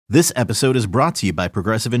This episode is brought to you by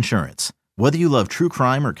Progressive Insurance. Whether you love true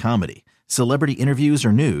crime or comedy, celebrity interviews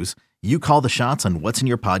or news, you call the shots on what's in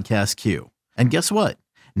your podcast queue. And guess what?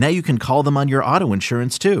 Now you can call them on your auto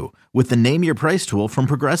insurance too with the Name Your Price tool from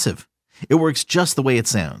Progressive. It works just the way it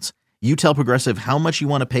sounds. You tell Progressive how much you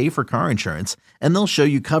want to pay for car insurance, and they'll show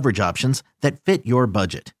you coverage options that fit your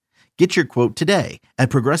budget. Get your quote today at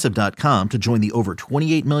Progressive.com to join the over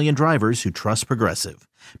 28 million drivers who trust Progressive.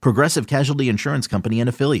 Progressive Casualty Insurance Company and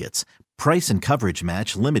Affiliates. Price and coverage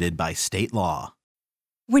match limited by state law.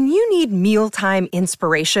 When you need mealtime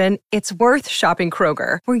inspiration, it's worth shopping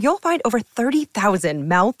Kroger, where you'll find over 30,000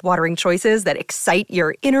 mouth-watering choices that excite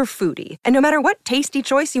your inner foodie. And no matter what tasty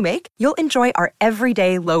choice you make, you'll enjoy our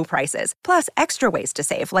everyday low prices, plus extra ways to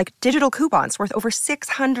save, like digital coupons worth over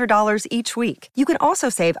 $600 each week. You can also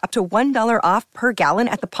save up to $1 off per gallon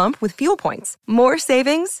at the pump with fuel points. More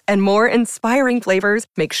savings and more inspiring flavors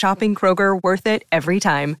make shopping Kroger worth it every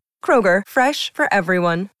time. Kroger, fresh for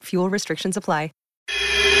everyone. Fuel restrictions apply.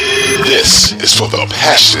 This is for the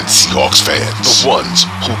passionate Seahawks fans, the ones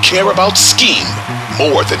who care about scheme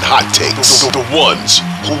more than hot takes, the ones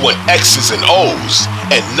who want X's and O's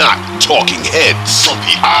and not talking heads. From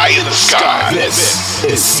the eye in the sky, this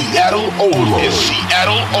is Seattle Overload.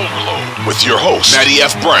 With your hosts, Matty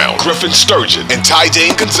F. Brown, Griffin Sturgeon, and Ty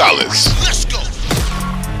Dane Gonzalez. Let's go.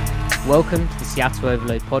 Welcome to the Seattle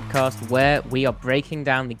Overload podcast, where we are breaking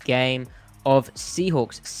down the game of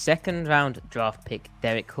Seahawks' second round draft pick,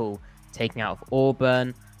 Derick taking out of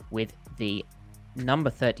Auburn with the number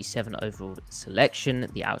 37 overall selection,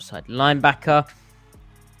 the outside linebacker.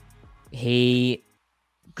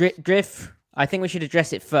 Griff, I think we should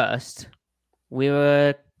address it first. We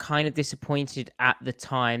were kind of disappointed at the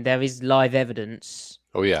time. There is live evidence.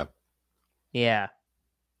 Oh, yeah. Yeah.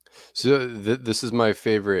 So this is my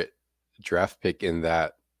favorite draft pick in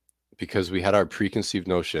that, because we had our preconceived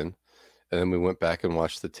notion, and then we went back and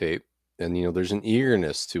watched the tape, and there's an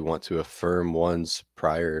eagerness to want to affirm one's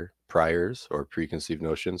priors or preconceived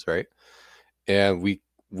notions, right? And we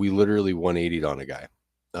literally 180'd on a guy.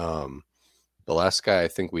 The last guy I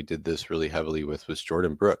think we did this really heavily with was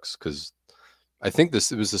Jordan Brooks, because I think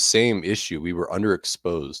it was the same issue. We were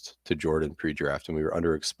underexposed to Jordan pre-draft, and we were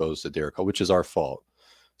underexposed to Derick Hall, which is our fault,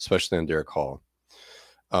 especially on Derick Hall,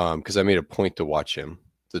 because I made a point to watch him.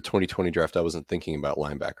 The 2020 draft, I wasn't thinking about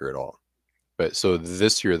linebacker at all. But so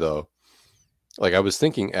this year, though, like I was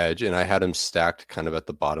thinking edge, and I had him stacked kind of at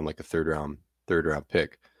the bottom, like a third round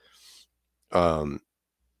pick. And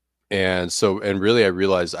really I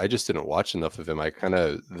realized I just didn't watch enough of him. I kind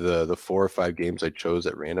of, the 4 or 5 games I chose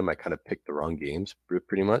at random, I kind of picked the wrong games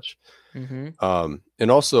pretty much. Mm-hmm.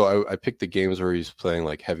 And also I picked the games where he's playing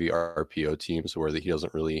like heavy RPO teams where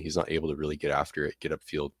he's not able to really get after it, get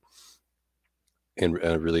upfield and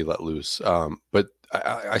really let loose. But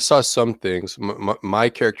I saw some things. My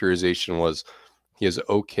characterization was he has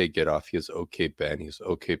okay get off, he has okay bend, he has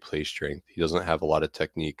okay play strength. He doesn't have a lot of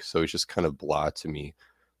technique, so he's just kind of blah to me.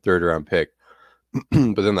 Third round pick.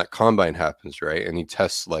 But then that combine happens, right? And he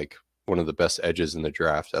tests like one of the best edges in the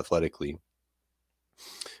draft athletically.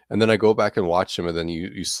 And then I go back and watch him, and then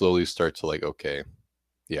you slowly start to like, okay,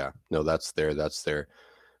 yeah, no, that's there.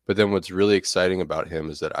 But then what's really exciting about him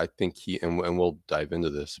is that I think and we'll dive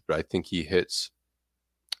into this, but I think he hits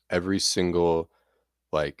every single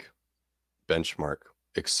like benchmark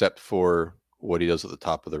except for what he does at the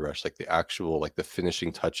top of the rush, like the actual, like the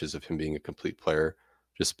finishing touches of him being a complete player,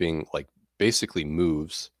 just being like basically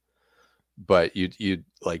moves. But you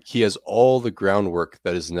like, he has all the groundwork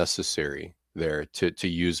that is necessary there to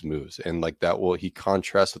use moves. And like he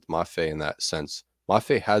contrasts with Mafe in that sense.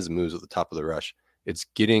 Mafe has moves at the top of the rush. It's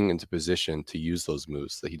getting into position to use those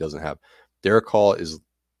moves that he doesn't have. Derick Hall is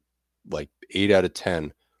like 8 out of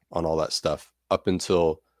 10 on all that stuff up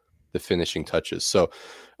until the finishing touches. So,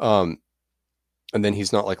 and then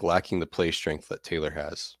he's not like lacking the play strength that Taylor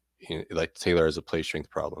has. Like Taylor has a play strength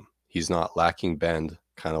problem. He's not lacking bend,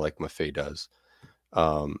 kind of like Mafe does.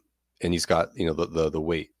 And he's got, the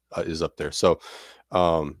weight is up there. So,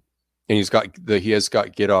 and he has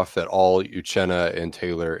got get off that all Uchenna and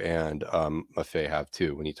Taylor and Mafe have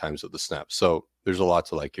too when he times up the snap. So there's a lot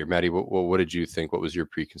to like here. Maddie, what did you think? What was your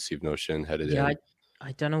preconceived notion headed in?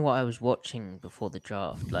 I don't know what I was watching before the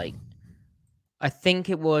draft. Like, I think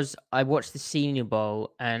I watched the Senior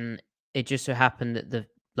Bowl, and it just so happened that the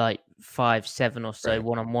like 5-7 or so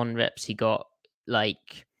one-on-one reps he got,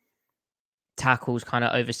 like tackles kind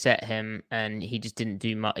of overset him, and he just didn't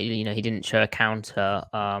do much. He didn't show a counter.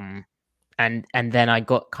 And then I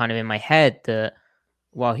got kind of in my head that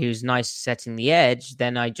while he was nice setting the edge,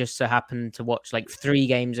 then I just so happened to watch like 3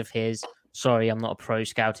 games of his. Sorry, I'm not a pro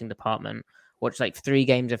scouting department. watched like 3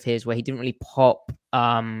 games of his where he didn't really pop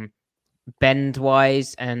bend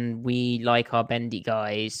wise, and we like our bendy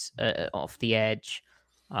guys off the edge.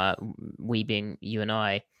 We being you and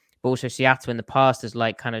I, but also Seattle in the past is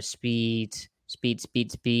like kind of speed,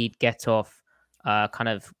 get off, kind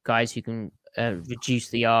of guys who can reduce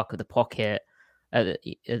the arc of the pocket, the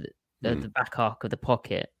back arc of the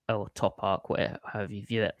pocket, or top arc, whatever, however you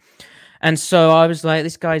view it. And so I was like,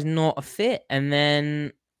 this guy's not a fit. And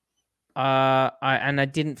then I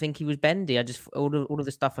didn't think he was bendy. I just all of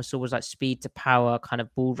the stuff I saw was like speed to power, kind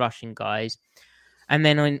of ball rushing guys. And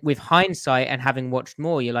then with hindsight and having watched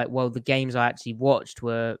more, you're like, well, the games I actually watched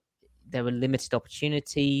there were limited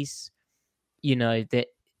opportunities. You know, that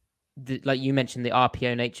like you mentioned, the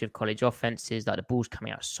RPO nature of college offenses, like the ball's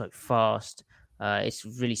coming out so fast. It's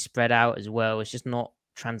really spread out as well. It's just not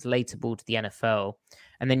translatable to the NFL.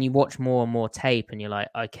 And then you watch more and more tape and you're like,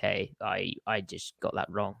 okay, I just got that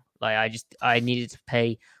wrong. Like I needed to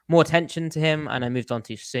pay more attention to him, and I moved on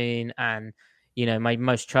too soon. And, you know, my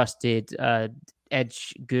most trusted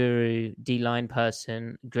edge guru, D-line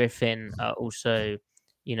person, Griffin, also,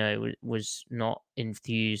 you know, was not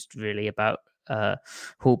enthused really about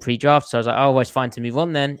Hall pre-draft. So I was like, oh, well, it's fine to move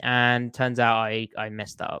on then. And turns out I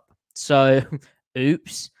messed that up. So,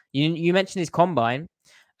 oops. You mentioned his combine.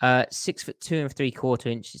 6'2" and 3/4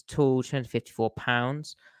 inches tall, 254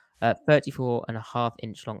 pounds,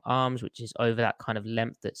 34.5-inch long arms, which is over that kind of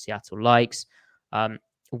length that Seattle likes.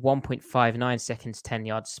 1.59 seconds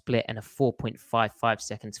 10-yard split, and a 4.55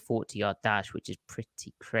 seconds 40-yard dash, which is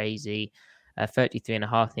pretty crazy.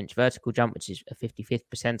 33.5-inch vertical jump, which is a 55th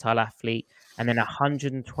percentile athlete, and then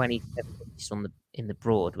 127 inches in the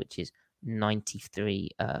broad, which is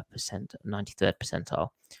 93rd percentile.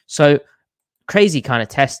 So crazy kind of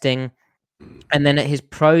testing. And then at his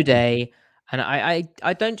pro day, and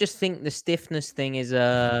I don't just think the stiffness thing is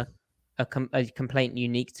a complaint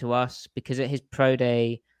unique to us, because at his pro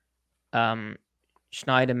day,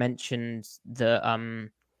 Schneider mentioned that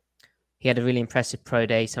he had a really impressive pro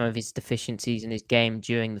day. Some of his deficiencies in his game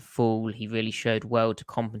during the fall, he really showed well to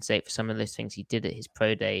compensate for some of those things he did at his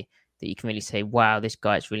pro day, that you can really say, wow, this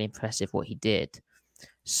guy's really impressive what he did.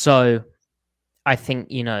 So I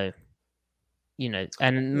think, you know,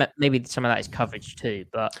 and maybe some of that is coverage too,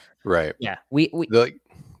 but right. Yeah,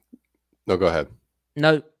 no, go ahead.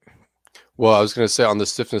 No. Well, I was going to say on the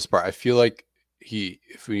stiffness part, I feel like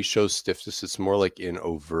if he shows stiffness, it's more like in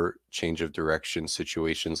overt change of direction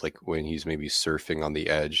situations, like when he's maybe surfing on the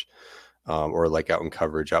edge, or like out in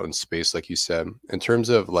coverage, out in space, like you said. In terms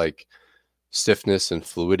of like stiffness and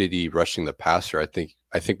fluidity rushing the passer, I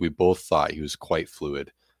think we both thought he was quite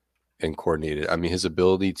fluid and coordinated. I mean, his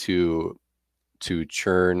ability to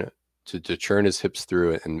churn his hips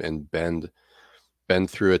through it and bend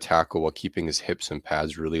through a tackle while keeping his hips and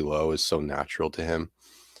pads really low is so natural to him.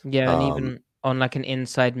 Yeah, and even on like an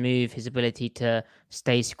inside move, his ability to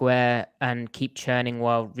stay square and keep churning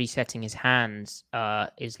while resetting his hands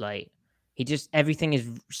is like, everything is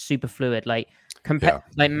super fluid. Like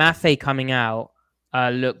like Maffei coming out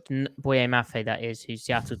looked, Boye Maffei, that is, who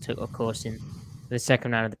Seattle took, of course, in the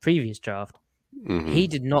second round of the previous draft. Mm-hmm. He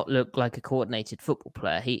did not look like a coordinated football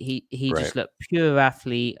player. He just looked pure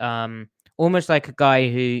athlete, almost like a guy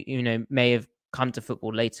who, you know, may have come to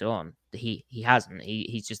football later on. He hasn't.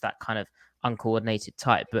 He's just that kind of uncoordinated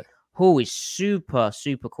type. But Hall is super,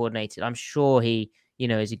 super coordinated. I'm sure he, you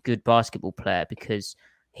know, is a good basketball player because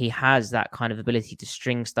he has that kind of ability to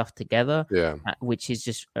string stuff together. Yeah, which is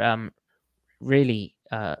just really,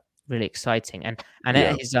 really exciting. And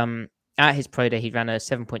at his pro day, he ran a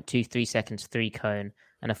 7.23 seconds 3-cone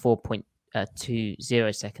and a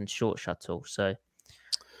 4.20 seconds short shuttle. So,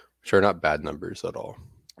 which are not bad numbers at all.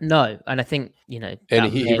 No, and I think, you know,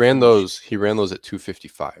 and he ran those at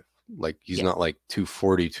 255. Like he's not like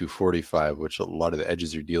 240, 245, which a lot of the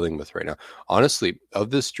edges are dealing with right now. Honestly, of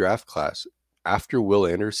this draft class, after Will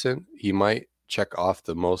Anderson, he might check off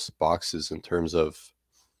the most boxes in terms of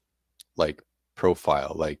like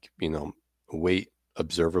profile, like, you know, weight,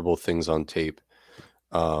 observable things on tape.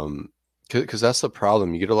 Because that's the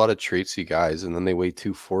problem. You get a lot of traitsy guys and then they weigh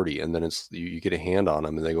 240 and then it's you get a hand on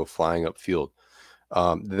them and they go flying upfield.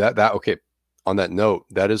 Okay. On that note,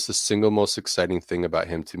 that is the single most exciting thing about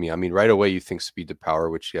him to me. I mean, right away you think speed to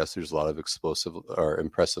power, which yes, there's a lot of explosive or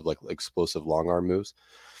impressive, like explosive long arm moves.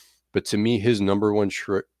 But to me, his number one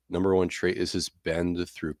trait is his bend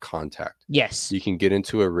through contact. Yes, you can get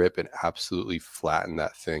into a rip and absolutely flatten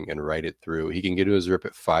that thing and ride it through. He can get to his rip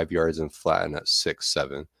at 5 yards and flatten at 6,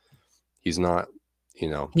 7. He's not,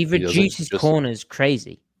 you know, he reduces corners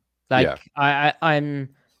crazy. Like I'm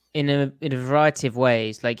in a variety of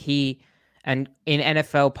ways. Like And in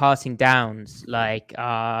NFL passing downs, like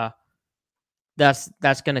that's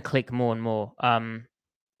going to click more and more.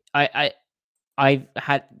 I've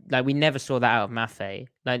had like we never saw that out of Maffei.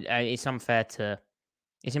 Like it's unfair to.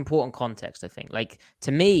 It's important context, I think. Like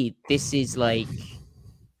to me, this is like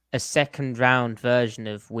a second round version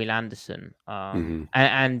of Will Anderson,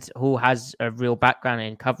 and who has a real background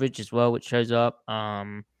in coverage as well, which shows up.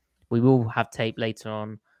 We will have tape later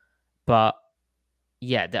on, but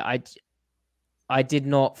yeah, I did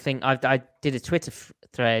not think I did a Twitter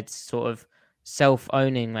thread sort of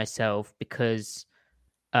self-owning myself because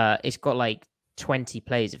it's got like 20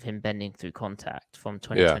 plays of him bending through contact from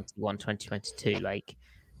 2021, 2022. Like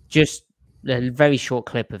just a very short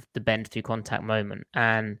clip of the bend through contact moment.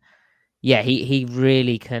 And yeah, he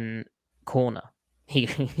really can corner. He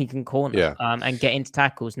can corner and get into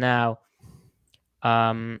tackles. Now,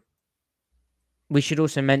 we should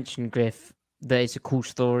also mention, Griff, that it's a cool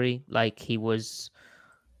story. Like he was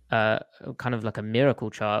kind of like a miracle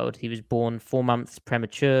child. He was born 4 months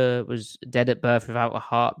premature, was dead at birth without a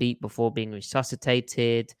heartbeat before being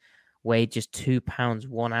resuscitated, weighed just 2 pounds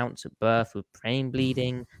 1 ounce at birth with brain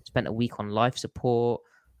bleeding, spent a week on life support,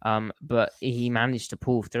 but he managed to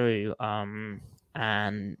pull through.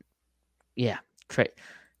 And yeah,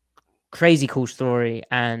 crazy cool story.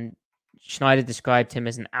 And Schneider described him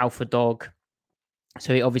as an alpha dog.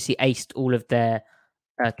 So he obviously aced all of their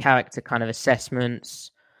character kind of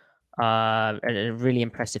assessments. A really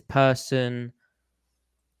impressive person.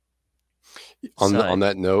 On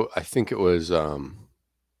that note, I think it was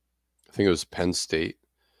Penn State.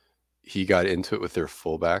 He got into it with their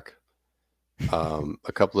fullback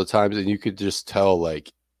a couple of times, and you could just tell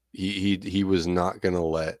like he was not going to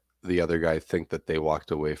let the other guy think that they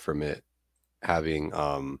walked away from it having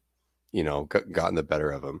gotten the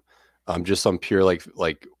better of him. Just on pure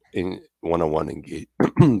like in one-on-one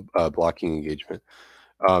blocking engagement.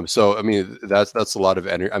 So I mean that's a lot of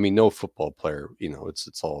energy. I mean, no football player,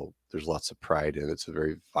 it's all, there's lots of pride and it's a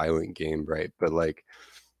very violent game, right? But like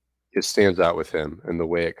it stands out with him and the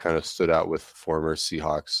way it kind of stood out with former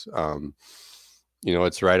Seahawks.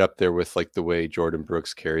 It's right up there with like the way Jordan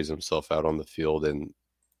Brooks carries himself out on the field and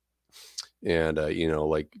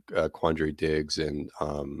Quandre Diggs and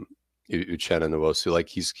Uchenna Nwosu. Like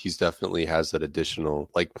he's definitely has that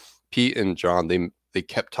additional, like Pete and John, they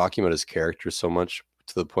kept talking about his character so much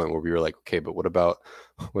to the point where we were like, okay, but what about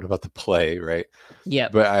the play, right? Yeah.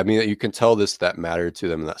 But I mean, you can tell that mattered to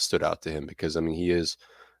them and that stood out to him because I mean, he is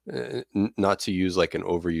not to use like an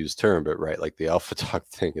overused term, but right, like the alpha dog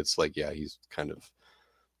thing. It's like, yeah, he kind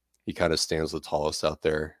of stands the tallest out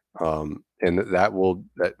there, and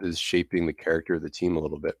that is shaping the character of the team a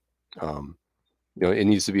little bit. It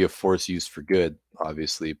needs to be a force used for good,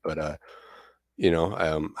 obviously, but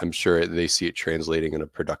I'm sure they see it translating in a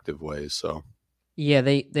productive way. So yeah,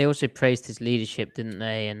 they also praised his leadership, didn't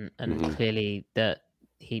they? And clearly that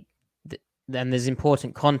then there's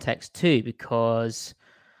important context too, because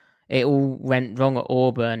it all went wrong at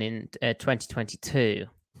Auburn in 2022,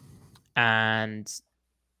 and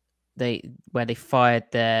they fired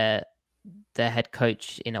their head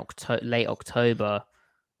coach in late October,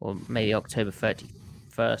 or maybe October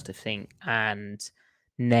 31st, I think, and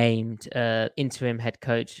named interim head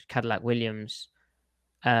coach Cadillac Williams.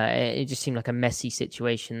 It just seemed like a messy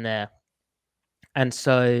situation there, and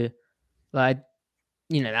so like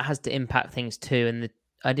that has to impact things too. And the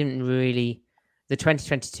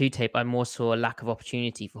 2022 tape, I more saw a lack of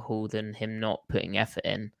opportunity for Hall than him not putting effort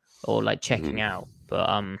in or like checking out. But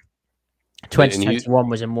 2021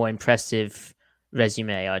 was a more impressive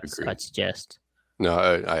resume, I'd suggest. No,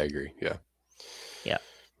 I agree. Yeah.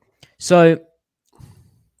 So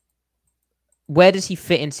where does he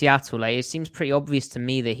fit in Seattle? Like, it seems pretty obvious to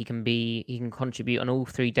me that he can contribute on all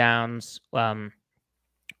three downs,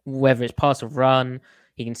 whether it's pass or run.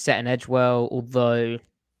 He can set an edge well, although,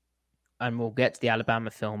 and we'll get to the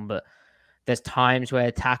Alabama film, but there's times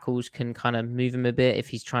where tackles can kind of move him a bit if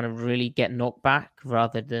he's trying to really get knocked back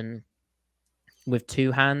rather than with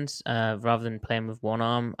two hands, rather than playing with one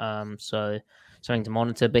arm. So something to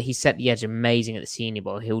monitor. But he set the edge amazing at the Senior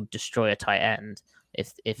Bowl. He'll destroy a tight end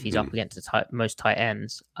if he's up against most tight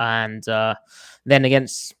ends. And then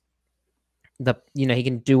against he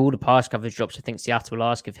can do all the pass coverage drops. I think Seattle will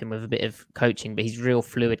ask of him with a bit of coaching, but he's real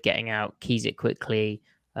fluid getting out, keys it quickly.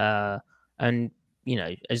 And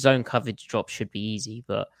a zone coverage drop should be easy,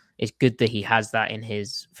 but it's good that he has that in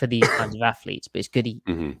for these kinds of athletes. But it's good he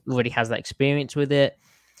already has that experience with it.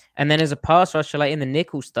 And then as a pass rusher, like in the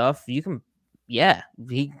nickel stuff, he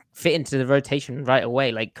fit into the rotation right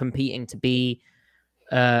away, like competing to be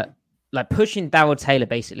like pushing Darryl Taylor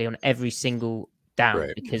basically on every single down.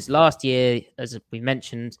 Right. Because last year, as we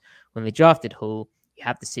mentioned, when they drafted Hall, you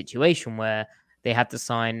had the situation where they had to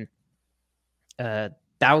sign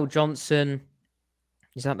Dow Johnson.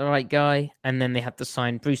 Is that the right guy? And then they had to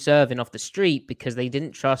sign Bruce Irvin off the street because they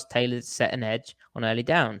didn't trust Taylor to set an edge on early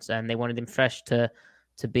downs, and they wanted him fresh to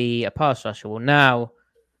be a pass rusher. Well, now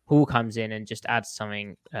Hall comes in and just adds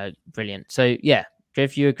something brilliant. So yeah,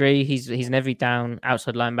 if you agree, he's an every down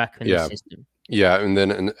outside linebacker in the system. Yeah, and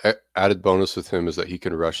then an added bonus with him is that he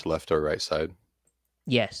can rush left or right side.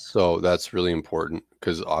 Yes. So that's really important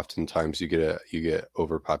because oftentimes you get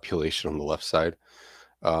overpopulation on the left side.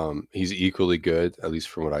 He's equally good, at least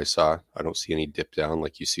from what I saw. I don't see any dip down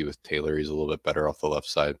like you see with Taylor. He's a little bit better off the left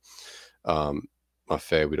side.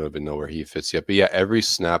 Maffei, we don't even know where he fits yet. But yeah, every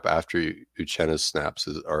snap after Uchenna's snaps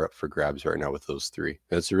are up for grabs right now with those three.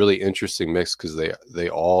 And it's a really interesting mix because they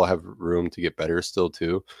all have room to get better still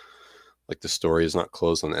too. Like the story is not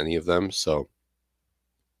closed on any of them. So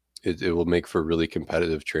it will make for a really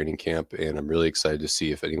competitive training camp. And I'm really excited to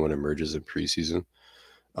see if anyone emerges in preseason.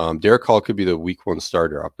 Derick Hall could be the week 1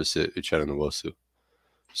 starter opposite Uchenna Nwosu.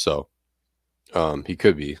 So he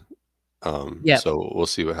could be. So we'll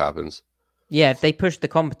see what happens. Yeah, if they push the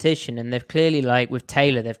competition, and they've clearly, like with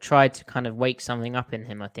Taylor, they've tried to kind of wake something up in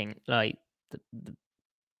him, I think, like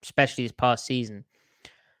especially this past season.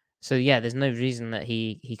 So yeah, there's no reason that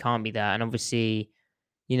he can't be that. And obviously,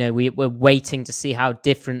 you know, we're waiting to see how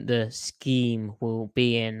different the scheme will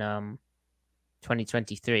be in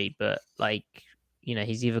 2023. But like, you know,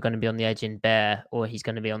 he's either going to be on the edge in bare or he's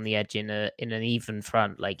going to be on the edge in an even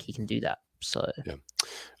front. Like he can do that. So yeah.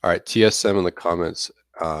 All right, TSM in the comments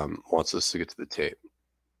wants us to get to the tape.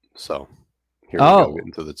 So here we go, get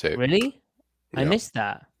into the tape. Really? Yeah. I missed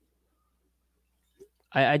that.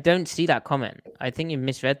 I don't see that comment. I think you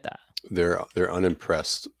misread that. They're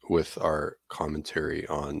unimpressed with our commentary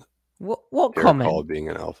on what Derick comment? Hall being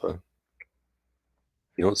an alpha.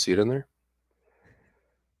 You don't see it in there?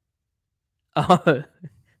 Oh,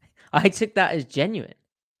 I took that as genuine.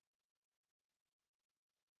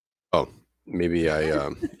 Oh, maybe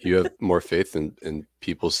you have more faith in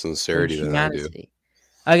people's sincerity than I do.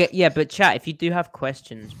 Okay, yeah, but chat, if you do have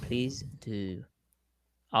questions, please do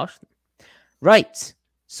ask them. Right.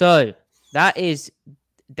 So that is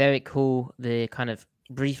Derick Hall, the kind of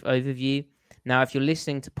brief overview. Now, if you're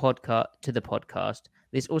listening to the podcast,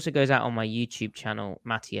 this also goes out on my YouTube channel,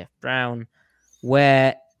 Matty F. Brown,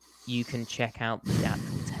 where you can check out the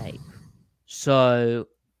actual tape. So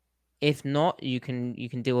if not, you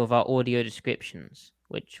can deal with our audio descriptions,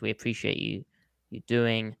 which we appreciate you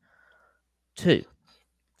doing too.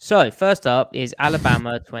 So first up is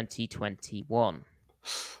Alabama 2021.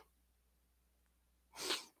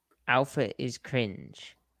 Alpha is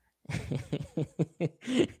cringe.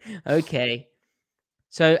 Okay.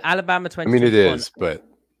 So Alabama 2021. I mean, it is, but...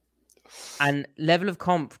 And level of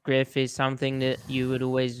comp, Griff, is something that you would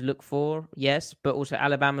always look for, yes. But also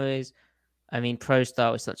Alabama is, I mean, pro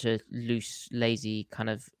style is such a loose, lazy, kind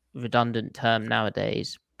of redundant term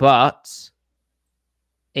nowadays. But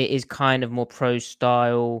it is kind of more pro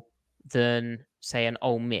style than, say, an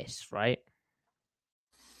Ole Miss, right?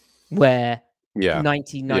 Where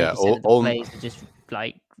 99% of the plays are just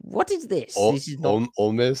like, what is this? This is not...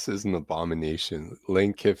 Ole Miss is an abomination.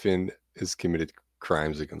 Lane Kiffin has committed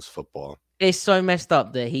crimes against football. It's so messed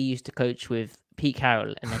up that he used to coach with Pete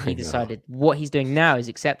Carroll, and then he decided what he's doing now is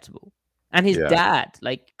acceptable. And his dad,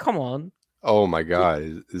 like, come on. Oh my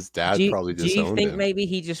God, his dad probably disowned him. Do you think maybe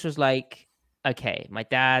he just was like, okay, my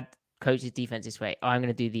dad coaches defense this way, I'm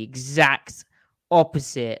going to do the exact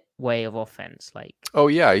opposite way of offense? Like, oh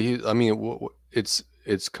yeah, it's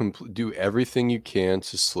do everything you can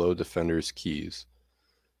to slow defenders' keys,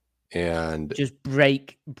 and just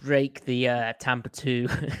break the Tampa 2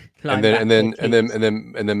 and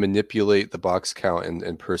then manipulate the box count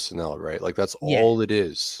and personnel, right? Like that's all it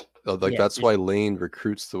is. Like that's why Lane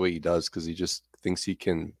recruits the way he does, because he just thinks he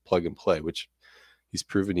can plug and play, which he's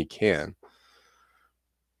proven he can.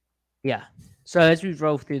 Yeah. So as we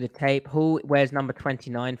roll through the tape, Hall wears number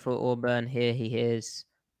 29 for Auburn. Here he is.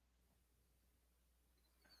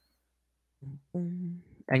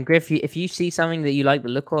 And Griff, if you see something that you like the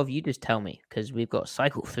look of, you just tell me, because we've got to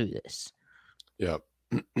cycle through this. Yeah.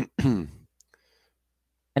 And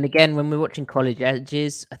again, when we're watching college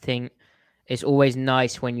edges, I think it's always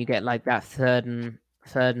nice when you get like that third and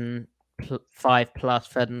 5+,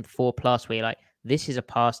 third and 4+, where you're like, this is a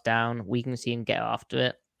pass down. We can see him get after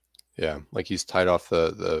it. Yeah, like he's tied off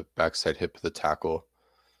the backside hip of the tackle.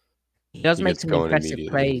 He does make some impressive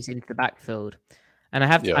plays into the backfield. And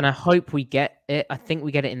I hope we get it. I think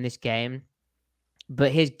we get it in this game.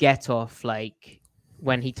 But his get off, like,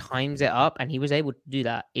 when he times it up, and he was able to do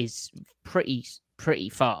that, is pretty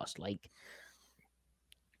fast. Like,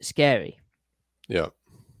 scary. Yeah.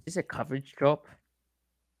 Is a coverage drop?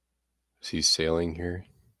 Is he sailing here?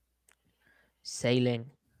 Sailing.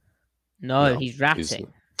 No, he's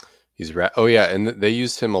ratting. Oh yeah, and they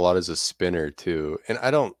used him a lot as a spinner too. And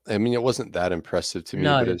I mean, it wasn't that impressive to me,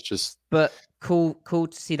 but it's just. But cool to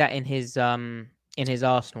see that in his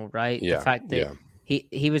Arsenal, right? Yeah, the fact that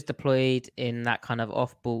he was deployed in that kind of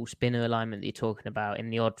off-ball spinner alignment that you're talking about in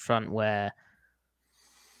the odd front, where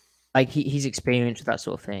like he's experienced with that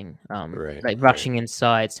sort of thing. Like rushing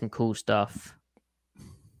inside, some cool stuff.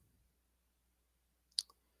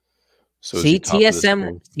 So see,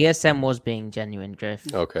 TSM was being genuine,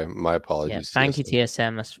 Drift. Okay, my apologies. Yeah, thank you,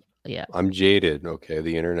 TSM. Yeah, I'm jaded. Okay,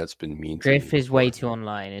 the internet's been mean. Drift is way too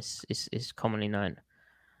online. Is commonly known.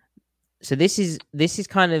 So this is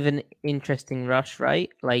kind of an interesting rush,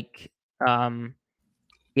 right? Like, the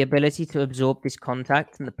ability to absorb this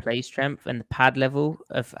contact and the play strength and the pad level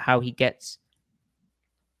of how he gets.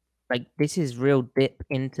 Like, this is real dip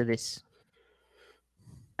into this,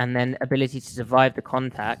 and then ability to survive the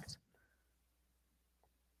contact.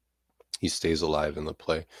 He stays alive in the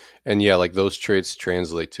play, and yeah, like those traits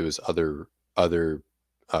translate to his other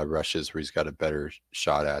rushes where he's got a better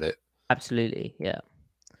shot at it. Absolutely, yeah.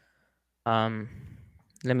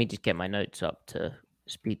 Let me just get my notes up to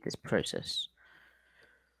speed this process.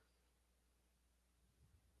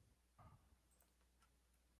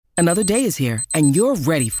 Another day is here, and you're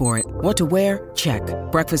ready for it. What to wear? Check.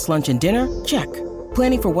 Breakfast, lunch, and dinner? Check.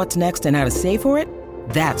 Planning for what's next and how to save for it?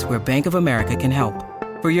 That's where Bank of America can help.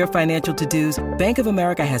 For your financial to-dos, Bank of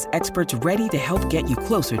America has experts ready to help get you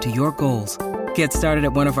closer to your goals. Get started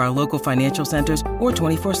at one of our local financial centers or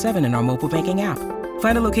 24/7 in our mobile banking app.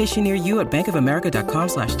 Find a location near you at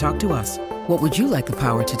bankofamerica.com/talktous. What would you like the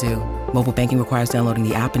power to do? Mobile banking requires downloading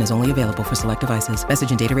the app and is only available for select devices.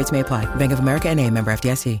 Message and data rates may apply. Bank of America N.A., member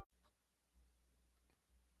FDIC.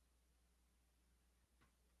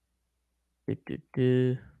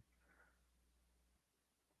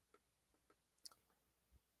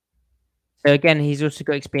 So again, he's also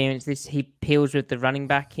got experience. He peels with the running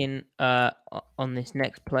back in on this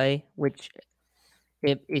next play, which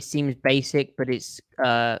it seems basic, but it's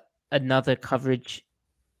another coverage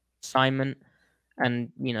assignment,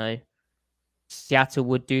 and Seattle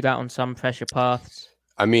would do that on some pressure paths.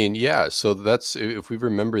 I mean, yeah. So that's, if we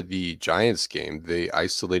remember the Giants game, they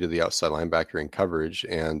isolated the outside linebacker in coverage,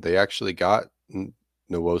 and they actually got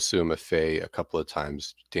Nwosu Mafe a couple of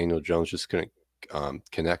times. Daniel Jones just couldn't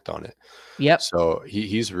connect on it. Yep. So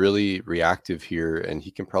he's really reactive here, and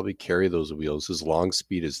he can probably carry those wheels. His long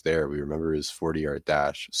speed is there. We remember his 40-yard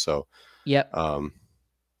dash. So yep. And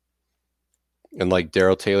like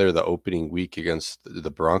Darrell Taylor, the opening week against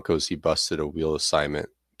the Broncos, he busted a wheel assignment,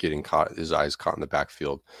 getting caught, his eyes caught in the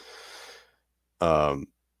backfield.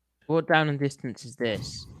 What down and distance is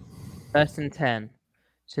this? 1st and 10.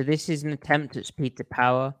 So this is an attempt at speed to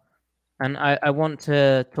power. And I want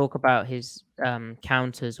to talk about his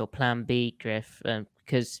counters or plan B, Griff,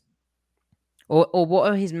 because or what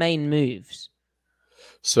are his main moves?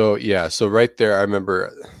 So right there, I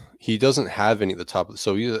remember he doesn't have any at the top.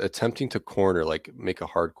 So he's attempting to corner, like make a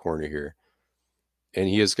hard corner here, and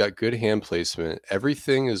he has got good hand placement.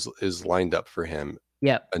 Everything is lined up for him.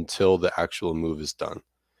 Yep. Until the actual move is done,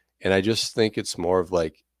 and I just think it's more of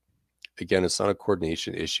like, again, it's not a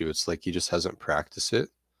coordination issue. It's like he just hasn't practiced it.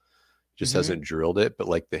 Just hasn't drilled it, but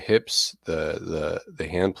like the hips, the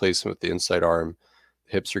hand placement with the inside arm,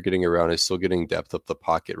 the hips are getting around, is still getting depth up the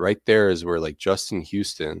pocket. Right there is where like Justin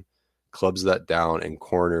Houston clubs that down and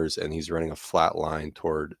corners, and he's running a flat line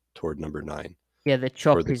toward number 9. Yeah, the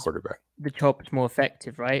chop is the is quarterback. The chop is more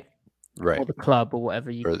effective, right? Right. Or the club or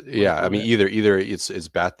whatever you. I mean, either it's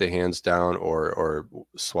bat the hands down or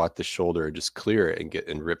swat the shoulder and just clear it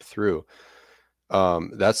and rip through.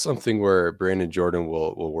 That's something where Brandon Jordan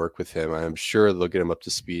will work with him. I'm sure they'll get him up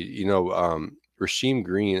to speed. Rasheem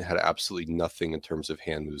Green had absolutely nothing in terms of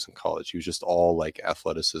hand moves in college. He was just all like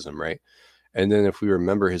athleticism, right? And then if we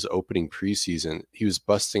remember his opening preseason, he was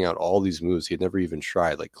busting out all these moves he had never even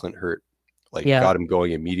tried, like Clint Hurt, got him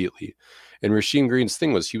going immediately. And Rasheem Green's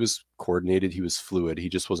thing was he was coordinated, he was fluid, he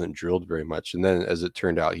just wasn't drilled very much. And then as it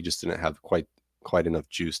turned out, he just didn't have quite enough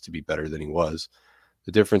juice to be better than he was.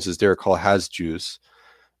 The difference is Derick Hall has juice,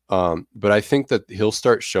 but I think that he'll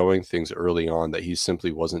start showing things early on that he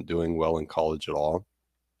simply wasn't doing well in college at all,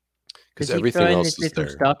 because everything else is there.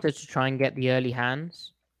 Starter to try and get the early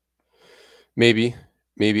hands. Maybe,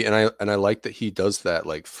 and I like that he does that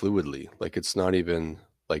like fluidly. Like it's not even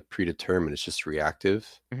like predetermined. It's just reactive.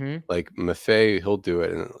 Mm-hmm. Like Maffei, he'll do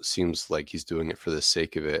it, and it seems like he's doing it for the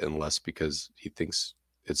sake of it, and less because he thinks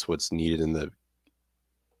it's what's needed in the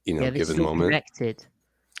this given is all moment. connected.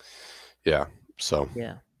 Yeah. So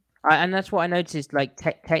yeah, and that's what I noticed. Like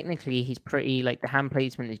technically, he's pretty. Like the hand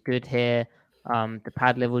placement is good here. The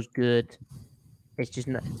pad level's good. It's just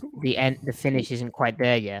not, the finish isn't quite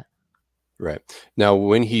there yet. Right. Now,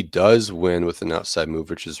 when he does win with an outside move,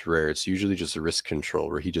 which is rare, it's usually just a wrist control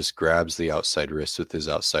where he just grabs the outside wrist with his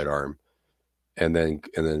outside arm and then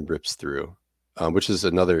rips through, which is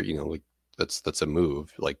another, like that's a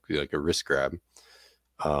move, like a wrist grab.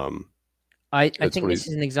 I think this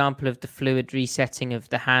is an example of the fluid resetting of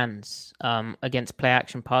the hands against play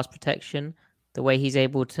action pass protection. The way he's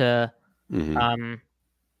able to kind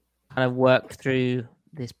of work through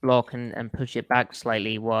this block and push it back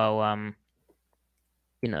slightly while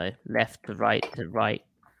left to right to right.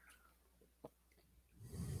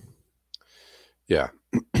 Yeah.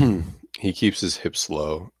 He keeps his hips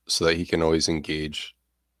low so that he can always engage,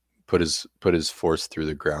 put his force through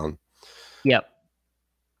the ground. Yep.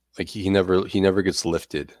 Like he never gets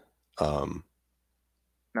lifted. No.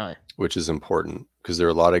 Which is important because there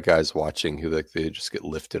are a lot of guys watching who they just get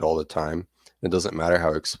lifted all the time. It doesn't matter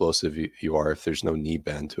how explosive you are if there's no knee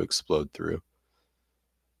bend to explode through.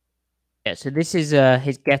 Yeah, so this is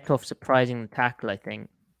his get off surprising the tackle, I think.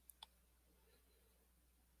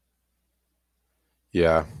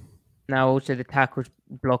 Yeah. Now also the tackle's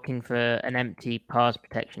blocking for an empty pass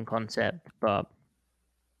protection concept, but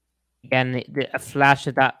again, a flash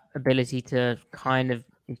of that ability to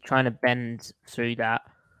he's trying to bend through that.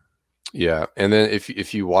 Yeah, and then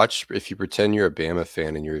if you pretend you're a Bama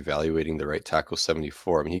fan and you're evaluating the right tackle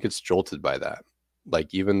 74, I mean, he gets jolted by that.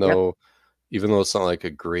 Like even though it's not like a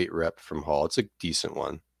great rep from Hall, it's a decent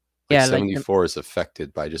one. Like 74 is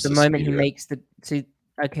affected by just the moment he makes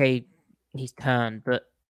he's turned, but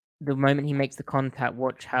the moment he makes the contact,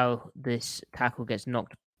 watch how this tackle gets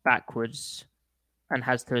knocked backwards and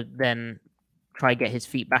has to then try get his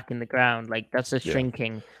feet back in the ground. Like that's a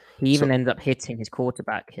shrinking. He even ends up hitting his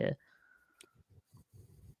quarterback here.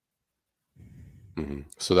 Mm-hmm.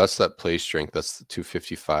 So that's that play strength. That's the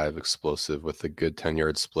 255 explosive with a good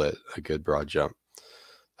 10-yard split, a good broad jump.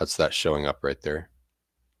 That's that showing up right there.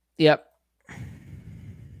 Yep.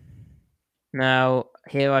 Now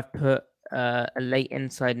here I've put a late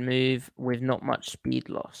inside move with not much speed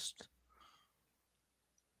lost.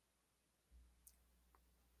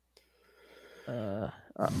 Up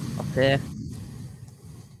there.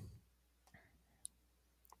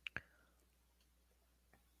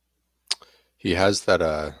 He has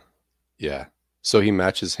that yeah. So he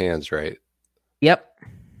matches hands, right? Yep.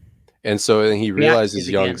 And so he realizes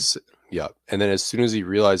Young's and then as soon as he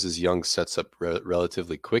realizes Young sets up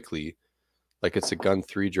relatively quickly, like it's a gun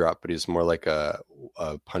 3 drop, but he's more like a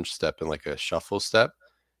punch step and like a shuffle step.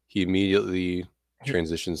 He immediately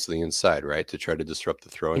transitions to the inside, right, to try to disrupt the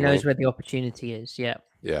throwing. He knows where the opportunity is. Yeah.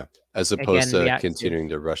 Yeah, as opposed to continuing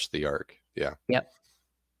to rush the arc. Yeah. Yep.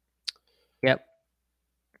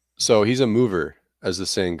 So he's a mover, as the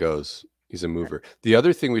saying goes. He's a mover. The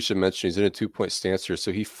other thing we should mention, he's in a 2-point stance here,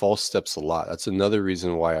 so he false steps a lot. That's another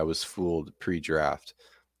reason why I was fooled pre-draft,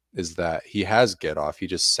 is that he has get off. He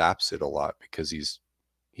just saps it a lot because he's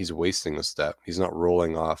wasting a step. He's not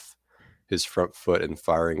rolling off his front foot and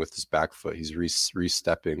firing with his back foot. He's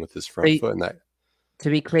re-stepping with his front foot. And that,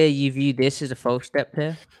 to be clear, you view this as a false step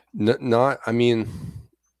here? I mean,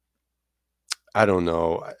 I don't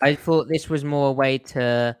know. I thought this was more a way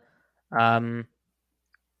to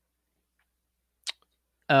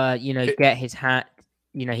get his hat.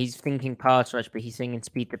 He's thinking pass rush, but he's thinking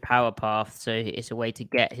speed to power path. So it's a way to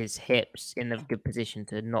get his hips in a good position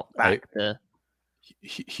to knock back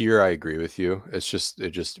Here I agree with you. It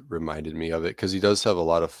just reminded me of it because he does have a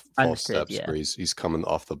lot of false steps where he's coming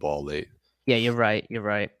off the ball late. Yeah, you're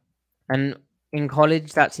right. And in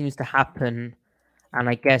college, that seems to happen. And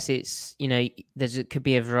I guess it's, it could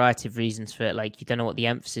be a variety of reasons for it. Like, you don't know what the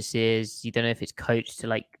emphasis is. You don't know if it's coached to,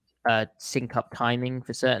 like, sync up timing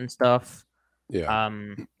for certain stuff. Yeah.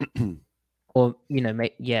 Or,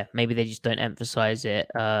 maybe they just don't emphasize it.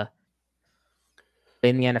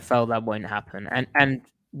 In the NFL, that won't happen. And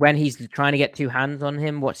when he's trying to get 2 hands on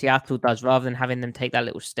him, what Seattle does, rather than having them take that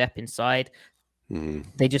little step inside,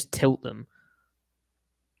 they just tilt them.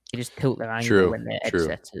 They just tilt their angle when they're edge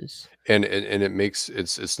setters. And it makes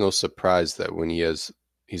it's no surprise that when he's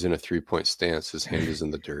in a 3-point stance, his hand is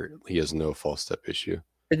in the dirt. He has no false step issue.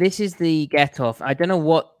 But this is the get off. I don't know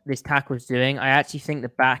what this tackle's doing. I actually think the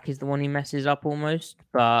back is the one he messes up almost.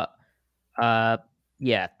 But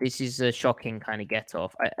this is a shocking kind of get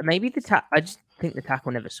off. Maybe the think the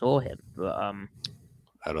tackle never saw him, but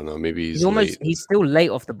I don't know. Maybe he's late. He's still late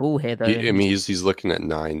off the ball here, though. He's looking at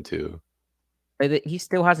 9 too. But he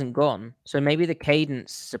still hasn't gone, so maybe the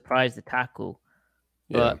cadence surprised the tackle.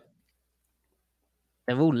 But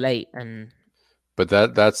they're all late, but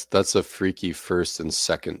that's a freaky first and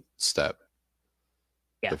second step.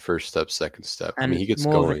 Yeah, the first step, second step. And he gets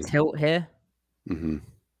more going. Of a tilt here. Mm-hmm.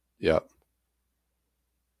 Yeah.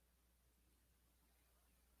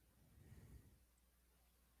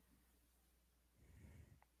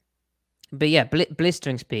 But yeah,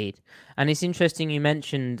 blistering speed. And it's interesting you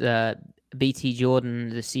mentioned BT Jordan,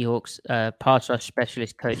 the Seahawks pass rush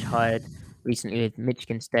specialist coach hired recently with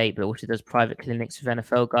Michigan State, but also does private clinics with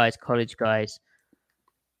NFL guys, college guys.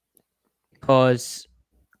 Because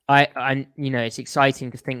I it's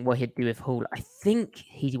exciting to think what he'd do with Hall. I think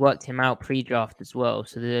he worked him out pre-draft as well,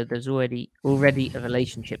 so there's already a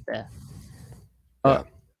relationship there. But,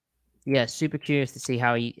 yeah, super curious to see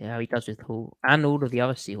how he does with Hall and all of the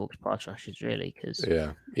other Seahawks pass rushers, really. Because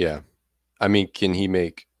yeah. I mean, can he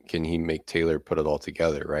make Taylor put it all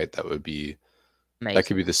together? Right, that would be amazing. That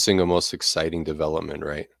could be the single most exciting development,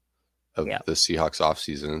 right, of the Seahawks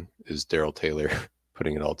offseason is Darrell Taylor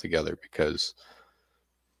putting it all together, because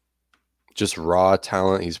just raw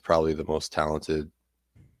talent, he's probably the most talented.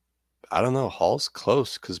 I don't know. Hall's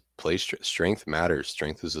close because play strength matters.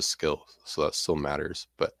 Strength is a skill, so that still matters.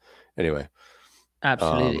 But anyway,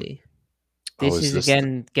 absolutely. This is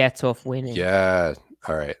again get off winning. Yeah.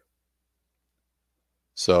 All right.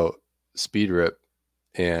 So speed rip,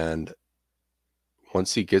 and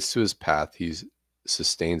once he gets to his path, he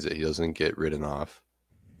sustains it. He doesn't get ridden off.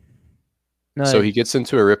 No. So he gets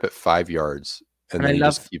into a rip at 5 yards, and then he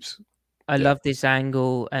just keeps. I love this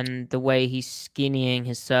angle and the way he's skinnying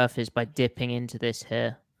his surface by dipping into this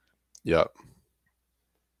here. Yep.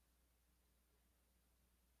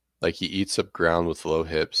 Like he eats up ground with low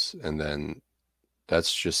hips, and then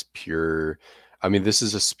that's just pure. I mean, this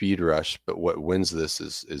is a speed rush, but what wins this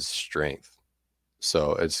is strength.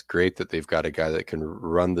 So it's great that they've got a guy that can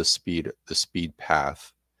run the speed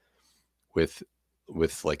path with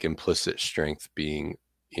like implicit strength being,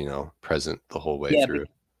 present the whole way through.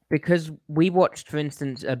 Because we watched, for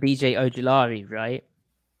instance, BJ Ojulari, right?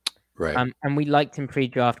 Right. And we liked him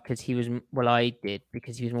pre-draft because he was, I did,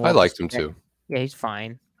 because he was more. I liked him too. Yeah, he's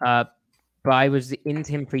fine. But I was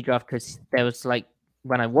into him pre-draft because there was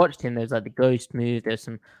when I watched him, there was the ghost move. There's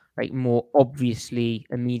some more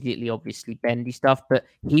immediately obviously bendy stuff, but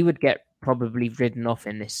he would get probably ridden off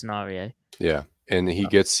in this scenario. Yeah, and he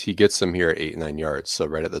gets them here at 8-9 yards, so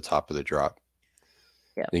right at the top of the drop.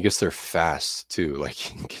 Yeah, and he gets there fast too.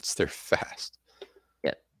 He gets there fast.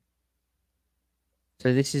 Yeah.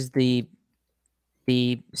 So this is the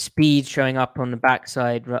speed showing up on the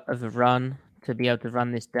backside of a run to be able to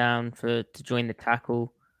run this down to join the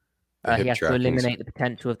tackle. He has to eliminate the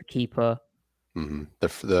potential of the keeper. Mm-hmm.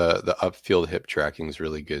 The upfield hip tracking is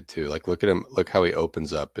really good too. Look at him. Look how he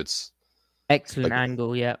opens up. It's excellent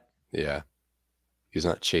angle. Yeah. Yeah. He's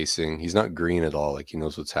not chasing. He's not green at all. He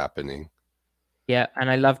knows what's happening. Yeah, and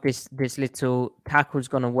I love this little tackle's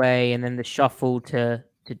gone away, and then the shuffle to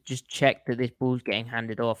just check that this ball's getting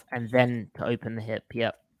handed off, and then to open the hip.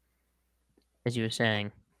 Yep, as you were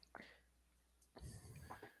saying.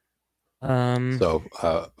 So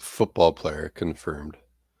football player confirmed.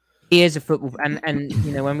 He is a football, and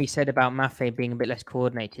when we said about Maffei being a bit less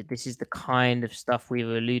coordinated, this is the kind of stuff we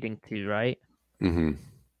were alluding to, right? Mm-hmm.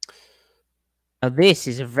 Now this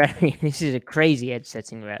is a crazy edge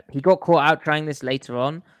setting rep. He got caught out trying this later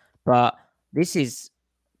on, but this is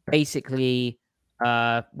basically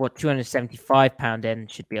what 275-pound end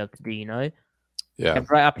should be able to do. Yeah,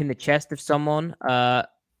 right up in the chest of someone.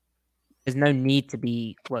 There's no need to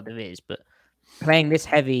be there is, but playing this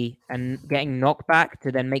heavy and getting knocked back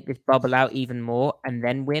to then make this bubble out even more and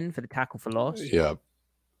then win for the tackle for loss. Yeah.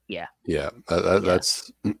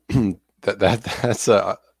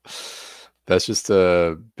 That's just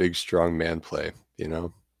a big, strong man play,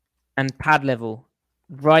 And pad level,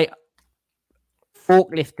 right?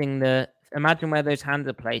 Forklifting imagine where those hands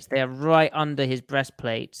are placed. They are right under his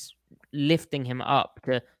breastplates, lifting him up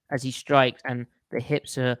as he strikes, and the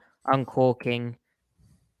hips are uncorking.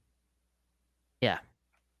 Yeah.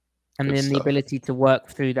 And good then stuff. The ability to work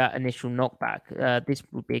through that initial knockback. This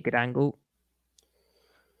would be a good angle.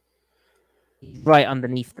 Right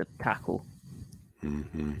underneath the tackle.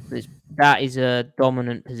 Mm-hmm. That is a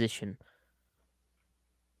dominant position.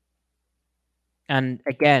 And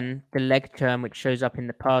again, the leg turn, which shows up in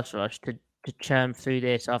the pass rush, to churn through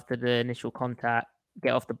this after the initial contact,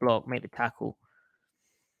 get off the block, make the tackle.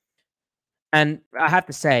 And I have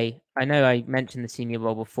to say, I know I mentioned the Senior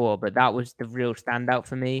Bowl before, but that was the real standout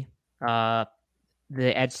for me.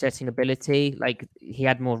 The edge setting ability, like he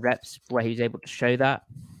had more reps where he was able to show that.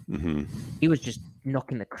 Mm-hmm. He was just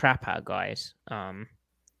knocking the crap out of guys. Now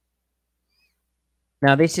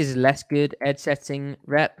this is less good edge setting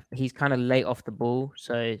rep. He's kind of late off the ball,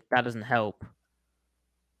 so that doesn't help.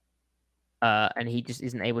 And he just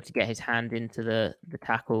isn't able to get his hand into the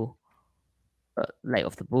tackle late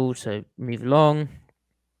off the ball. So move along.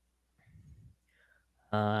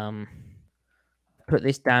 Put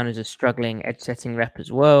this down as a struggling edge setting rep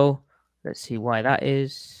as well. Let's see why that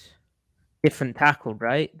is. Different tackle,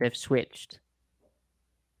 right? They've switched.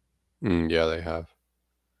 Yeah, they have.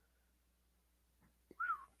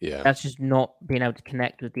 Yeah. That's just not being able to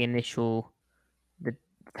connect with the initial. The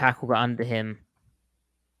tackle got under him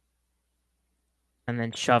and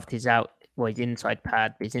then shoved his inside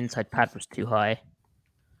pad. His inside pad was too high.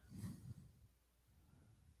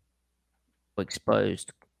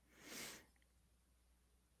 Exposed.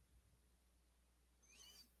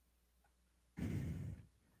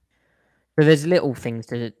 So there's little things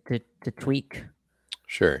to tweak.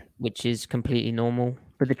 Sure. Which is completely normal.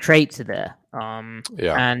 But the traits are there.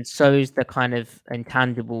 And so is the kind of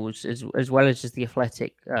intangibles as well as just the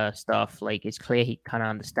athletic stuff. Like it's clear he kind of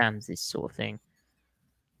understands this sort of thing.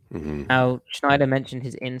 Mm-hmm. Now, Schneider mentioned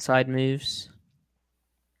his inside moves.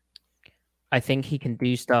 I think he can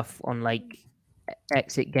do stuff on like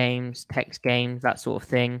exit games, text games, that sort of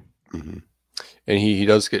thing. Mm-hmm. And he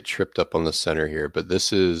does get tripped up on the center here, but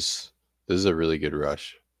this is a really good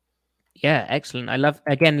rush. Yeah, excellent. I love,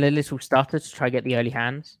 again, the little stutter to try to get the early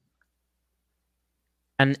hands.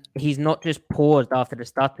 And he's not just paused after the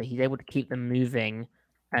stutter. He's able to keep them moving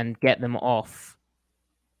and get them off.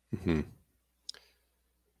 Mm-hmm.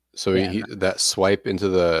 So that swipe into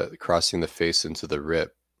the crossing the face into the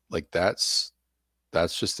rip, like that's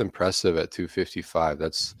just impressive at 255.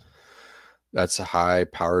 That's a high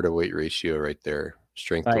power to weight ratio right there.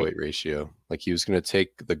 Strength to weight ratio. Like he was going to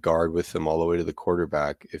take the guard with him all the way to the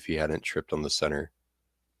quarterback if he hadn't tripped on the center.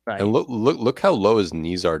 Right. And look how low his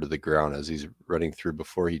knees are to the ground as he's running through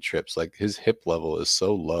before he trips. Like his hip level is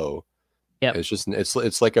so low. Yeah,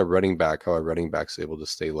 it's like a running back. How a running back's able to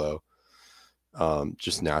stay low.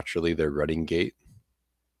 Just naturally their running gait.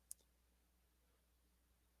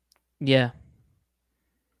 Yeah.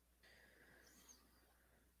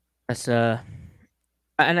 That's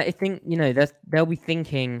and I think they'll be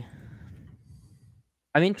thinking.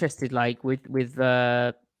 I'm interested, like with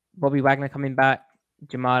Bobby Wagner coming back,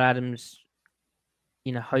 Jamal Adams,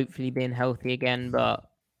 hopefully being healthy again. But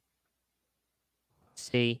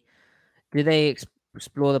see, do they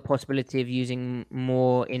explore the possibility of using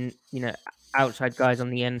more outside guys on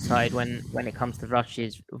the inside when it comes to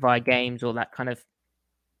rushes via games or that kind of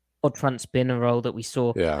odd front spinner role that we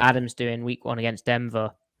saw Adams doing week 1 against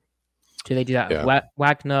Denver? Do they do that with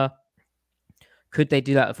Wagner? Could they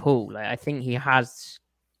do that with Hall? Like, I think he has.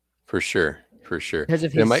 For sure. Because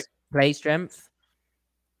of his play strength.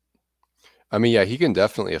 I mean, yeah, he can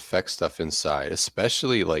definitely affect stuff inside,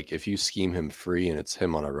 especially like if you scheme him free and it's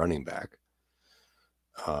him on a running back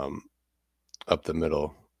up the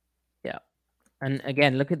middle. Yeah. And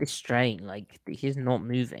again, look at this strain. Like, he's not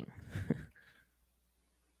moving.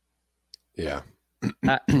 Yeah.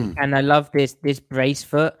 And I love this brace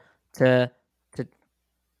foot to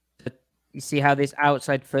you see how this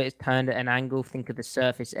outside foot is turned at an angle. Think of the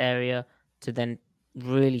surface area to then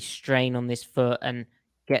really strain on this foot and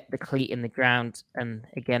get the cleat in the ground. And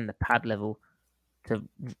again, the pad level to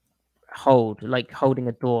hold, like holding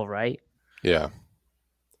a door, right? Yeah.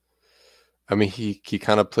 I mean, he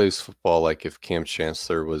kind of plays football like if Cam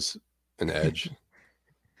Chancellor was an edge.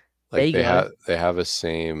 Like they have a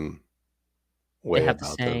same way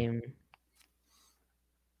about them.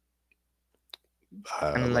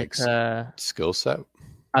 And like skill set.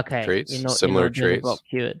 Okay, traits, you're not, similar you're not traits. Block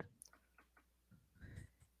cured.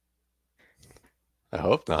 I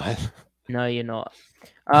hope not. No, you're not.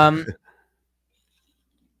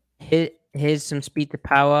 Here's some speed to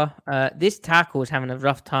power. This tackle is having a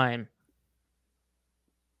rough time.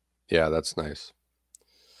 Yeah, that's nice.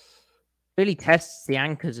 Really tests the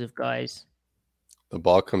anchors of guys. The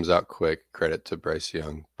ball comes out quick. Credit to Bryce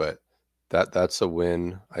Young, but that's a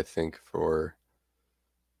win, I think, for.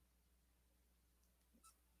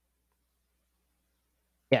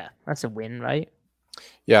 Yeah, that's a win, right?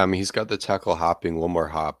 Yeah, I mean, he's got the tackle hopping, one more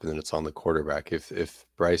hop, and then it's on the quarterback. If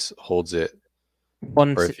Bryce holds it,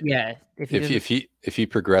 if he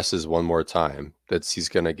progresses one more time, he's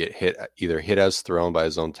going to get hit as thrown by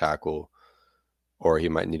his own tackle, or he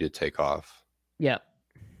might need to take off. Yeah.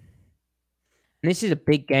 And this is a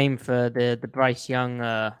big game for the Bryce Young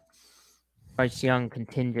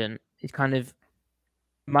contingent. It's kind of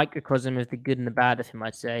microcosm of the good and the bad of him,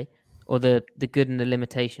 I'd say, or the good and the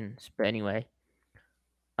limitations. But anyway,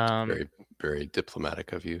 Very, very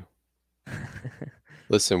diplomatic of you.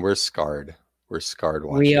 Listen, we're scarred. We're scarred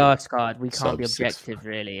watching. We are scarred. We can't be sub-6. objective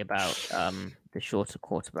really about the shorter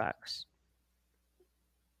quarterbacks.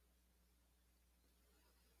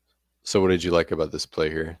 So what did you like about this play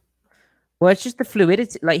here? Well, it's just the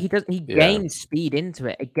fluidity. Like he gains speed into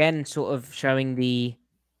it again, sort of showing the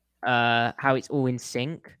how it's all in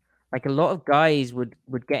sync. Like a lot of guys would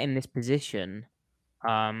get in this position,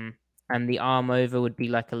 and the arm over would be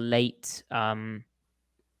like a late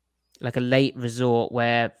resort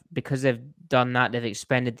where, because they've done that, they've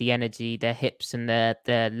expended the energy, their hips and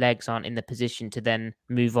their legs aren't in the position to then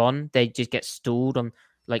move on. They just get stalled on,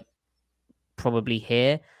 like, probably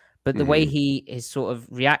here. But the way he is sort of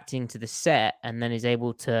reacting to the set and then is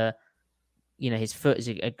able to, his foot is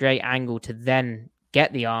a great angle to then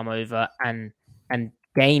get the arm over and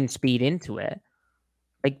gain speed into it.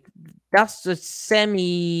 Like, that's a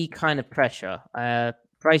semi kind of pressure.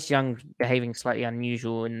 Bryce Young behaving slightly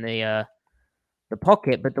unusual in the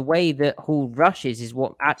pocket, but the way that Hall rushes is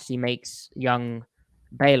what actually makes Young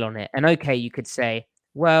bail on it. And okay, you could say,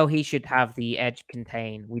 well, he should have the edge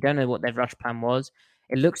contain. We don't know what their rush plan was.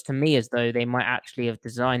 It looks to me as though they might actually have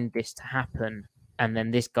designed this to happen, and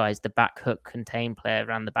then this guy's the back hook contain player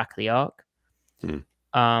around the back of the arc.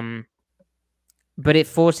 But it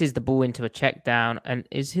forces the ball into a check down. And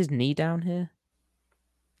is his knee down here?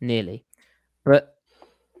 Nearly. But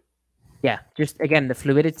yeah, just again, the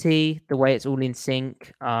fluidity, the way it's all in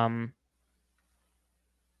sync. Yep.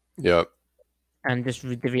 And just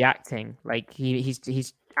the reacting. Like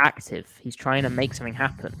he's active. He's trying to make something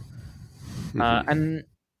happen. And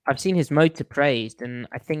I've seen his motor praised, and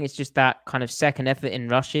I think it's just that kind of second effort in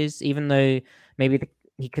rushes, even though maybe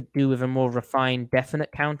he could do with a more refined,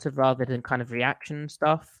 definite counter rather than kind of reaction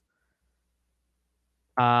stuff.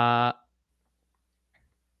 Yeah,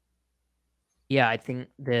 I think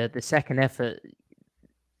the second effort,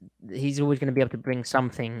 he's always going to be able to bring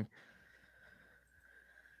something,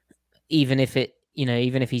 even if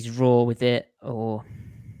he's raw with it, or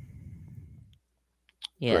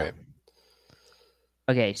yeah. Right.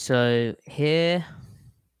 Okay, so here,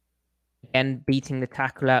 again, beating the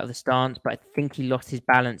tackle out of the stance, but I think he lost his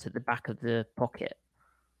balance at the back of the pocket.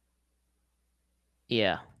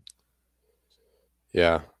 Yeah.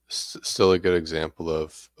 Yeah, still a good example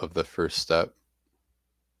of the first step.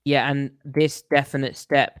 Yeah, and this definite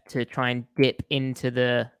step to try and dip into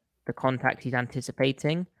the contact he's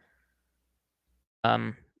anticipating.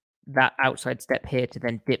 That outside step here to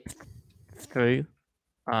then dip through.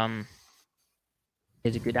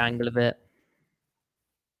 Is a good angle of it.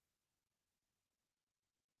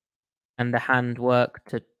 And the hand work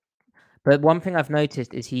to... But one thing I've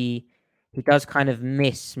noticed is he does kind of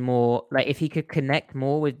miss more. Like, if he could connect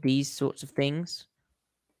more with these sorts of things,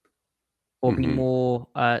 or be more,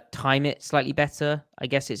 time it slightly better. I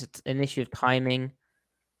guess it's an issue of timing.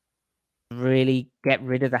 Really get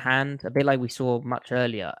rid of the hand, a bit like we saw much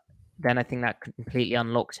earlier. Then I think that completely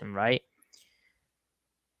unlocks him, right?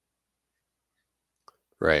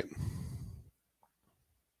 Right.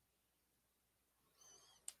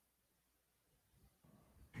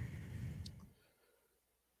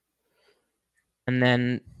 And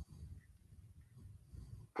then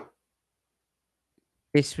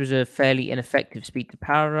this was a fairly ineffective speed to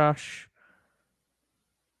power rush.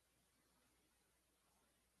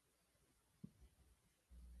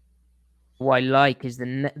 What I like is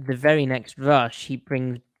the very next rush he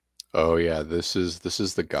brings. Oh yeah, this is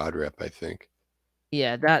the God rep, I think.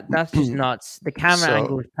 Yeah, that's just nuts. The camera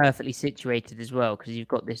angle is perfectly situated as well, because you've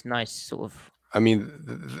got this nice sort of... I mean,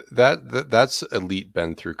 that's elite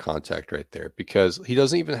bend through contact right there, because he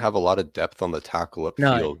doesn't even have a lot of depth on the tackle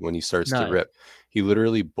upfield when he starts to rip. He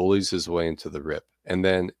literally bullies his way into the rip, and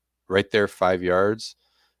then right there 5 yards,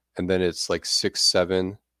 and then it's like 6,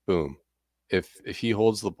 7, boom. If he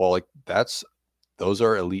holds the ball, like those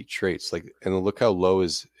are elite traits. Like, and look how low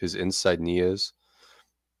his inside knee is.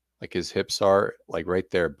 Like his hips are like right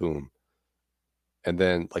there, boom. And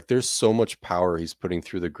then like there's so much power he's putting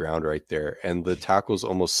through the ground right there. And the tackle's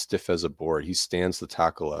almost stiff as a board. He stands the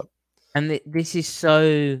tackle up. And this is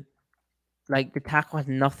so, like, the tackle has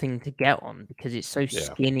nothing to get on because it's so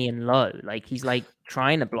skinny and low. Like, he's like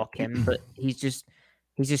trying to block him, but he's just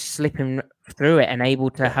slipping through it and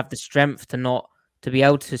able to have the strength to be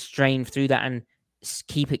able to strain through that and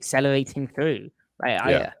keep accelerating through.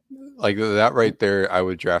 Like that right there, I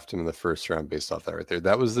would draft him in the first round based off that right there.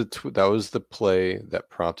 That was the play that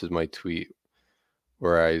prompted my tweet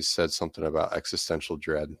where I said something about existential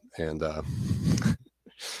dread, and what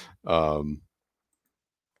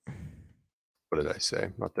did I say?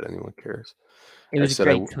 Not that anyone cares. It was a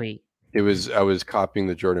great tweet. I was copying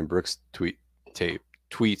the Jordan Brooks tweet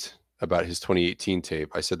about his 2018 tape.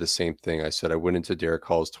 I said the same thing. I said I went into Derick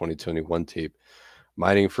Hall's 2021 tape,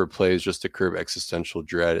 mining for plays just to curb existential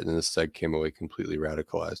dread, and instead came away completely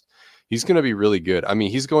radicalized. He's going to be really good. I mean,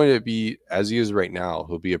 he's going to be, as he is right now,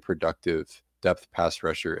 he'll be a productive depth pass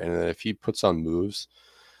rusher. And then if he puts on moves,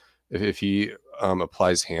 if he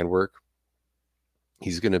applies handwork,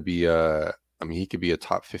 he's going to be he could be a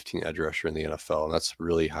top 15 edge rusher in the NFL, and that's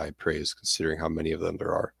really high praise considering how many of them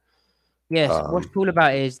there are. Yes, what's cool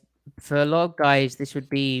about it is for a lot of guys, this would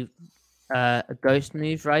be a ghost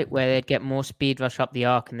move, right? Where they'd get more speed rush up the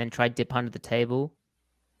arc and then try dip under the table.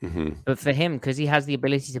 Mm-hmm. But for him, because he has the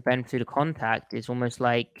ability to bend through the contact, it's almost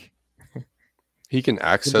like he can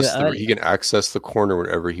access the corner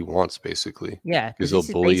whenever he wants, basically. Yeah, because he'll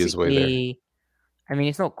bully his way there. I mean,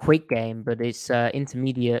 it's not quick game, but it's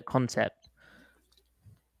intermediate concept.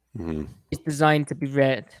 Mm-hmm. It's designed to be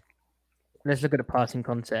read. Let's look at the passing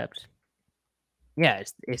concept. Yeah,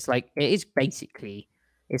 it's like it is basically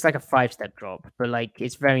it's like a 5-step drop, but like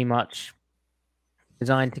it's very much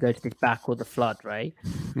designed to go to this back or the flood, right?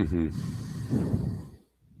 Mm-hmm.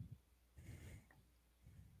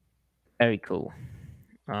 Very cool.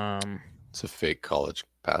 It's a fake college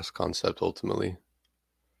pass concept ultimately.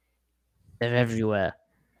 They're everywhere.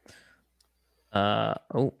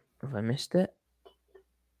 Oh, have I missed it?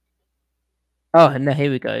 Oh no, here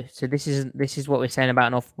we go. So this is what we're saying about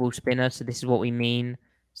an off-ball spinner. So this is what we mean.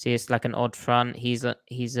 See, it's like an odd front. He's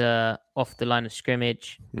off the line of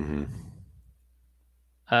scrimmage. Mm-hmm.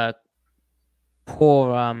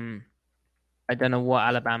 Poor. I don't know what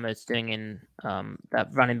Alabama is doing in that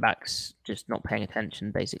running back's just not paying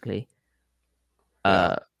attention, basically.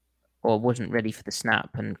 Yeah. Or wasn't ready for the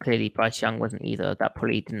snap, and clearly Bryce Young wasn't either. That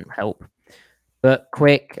probably didn't help. But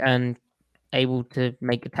quick and able to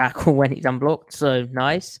make a tackle when he's unblocked, so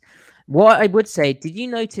nice. What I would say, did you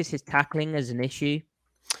notice his tackling as an issue?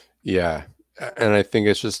 Yeah, and I think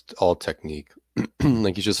it's just all technique.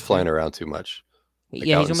 Like he's just flying around too much. Like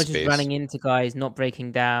he's almost just running into guys, not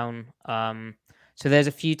breaking down. So there's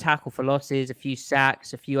a few tackle for losses, a few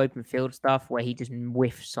sacks, a few open field stuff where he just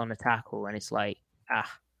whiffs on a tackle, and it's like,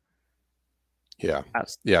 Yeah,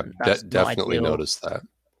 that's definitely noticed that.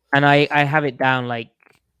 And I have it down like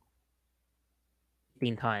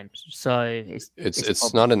 15 times. So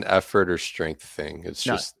it's not an effort or strength thing. It's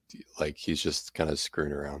just like he's just kind of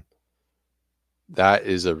screwing around. That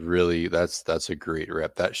is that's a great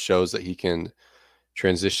rep. That shows that he can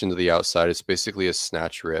transition to the outside. It's basically a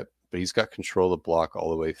snatch rip, but he's got control of the block all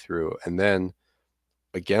the way through. And then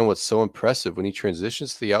again, what's so impressive when he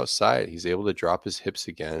transitions to the outside, he's able to drop his hips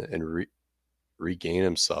again and regain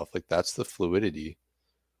himself. Like that's the fluidity.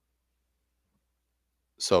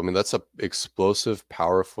 So, I mean, that's a explosive,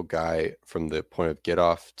 powerful guy from the point of get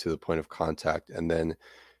off to the point of contact. And then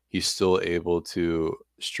he's still able to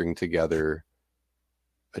string together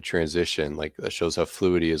a transition. Like that shows how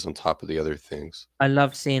fluid he is on top of the other things. I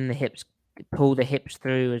love seeing the hips, pull the hips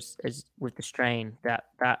through as with the strain, that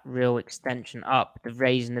real extension up, the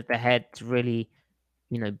raising of the head to really,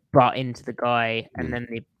 butt into the guy. And then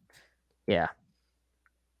yeah,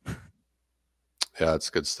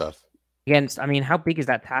 it's good stuff. How big is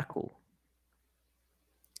that tackle?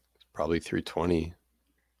 Probably 320.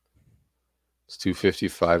 It's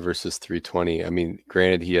 255 versus 320. I mean,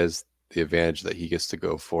 granted, he has the advantage that he gets to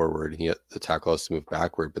go forward. The tackle has to move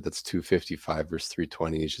backward, but that's 255 versus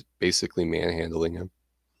 320. He's just basically manhandling him.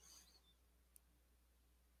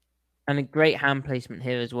 And a great hand placement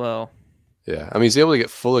here as well. Yeah, I mean, he's able to get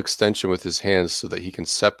full extension with his hands so that he can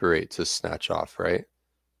separate to snatch off, right?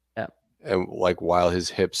 And like while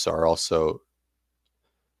his hips are also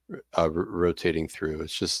rotating through,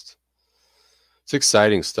 it's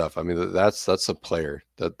exciting stuff. I mean, that's a player.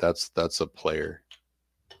 That's a player.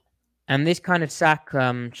 And this kind of sack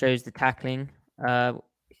shows the tackling.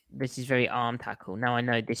 This is very arm tackle. Now I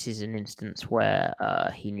know this is an instance where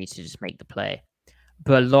he needs to just make the play,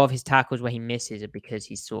 but a lot of his tackles where he misses are because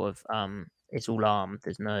he's sort of it's all arm.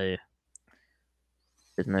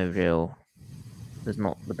 There's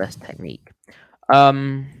not the best technique.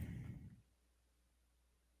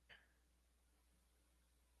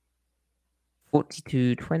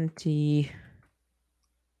 42-20.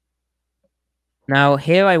 Now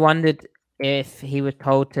here I wondered if he was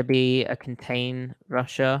told to be a contain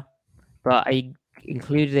rusher, but I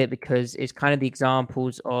included it because it's kind of the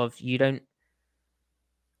examples of you don't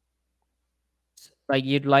like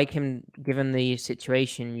you'd like him, given the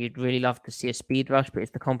situation, you'd really love to see a speed rush, but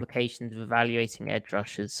it's the complications of evaluating edge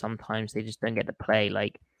rushers. Sometimes they just don't get to play.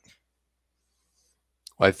 Like,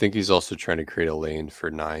 I think he's also trying to create a lane for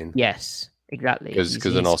 9. yes, exactly. Because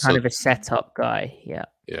He's then also kind of a setup guy. Yeah.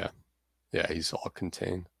 Yeah, he's all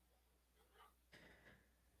contained.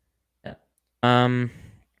 Yeah.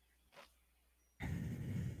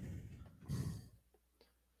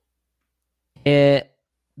 Here,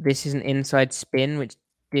 this is an inside spin, which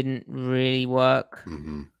didn't really work.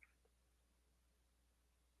 Mm-hmm.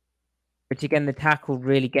 Which again, the tackle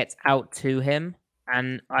really gets out to him,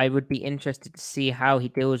 and I would be interested to see how he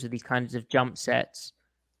deals with these kinds of jump sets.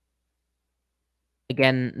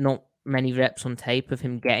 Again, not many reps on tape of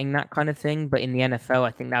him getting that kind of thing, but in the NFL,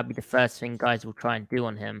 I think that would be the first thing guys will try and do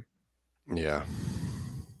on him. Yeah.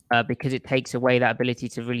 Because it takes away that ability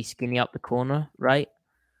to really skinny up the corner, right?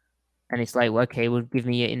 And it's like, well, okay, well, give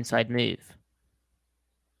me your inside move.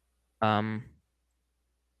 Or,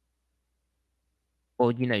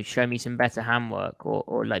 show me some better handwork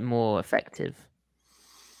or like more effective.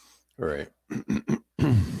 Right.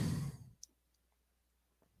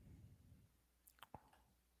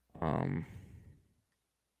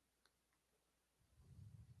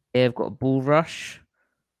 Here I've got a bull rush.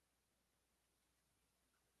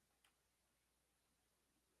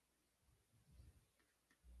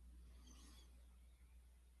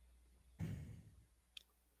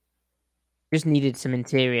 Just needed some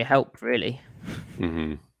interior help, really.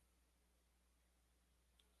 Mm-hmm.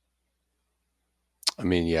 I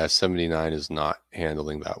mean, yeah, 79 is not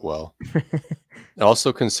handling that well.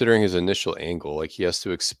 Also, considering his initial angle, like he has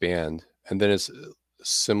to expand, and then it's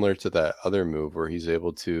similar to that other move where he's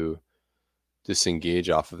able to disengage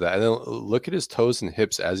off of that. And then look at his toes and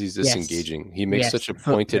hips as he's disengaging. Yes. He makes such a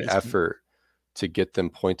pointed effort to get them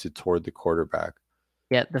pointed toward the quarterback.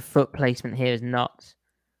 Yeah, the foot placement here is nuts.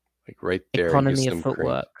 Like right there. Economy of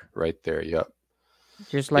footwork. Right there, yep.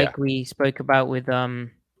 Just like we spoke about with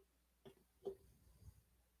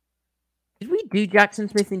did we do Jackson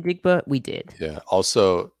Smith and Jigba? We did. Yeah.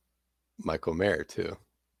 Also, Michael Mayer too.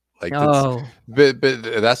 Like, but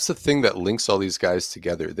that's the thing that links all these guys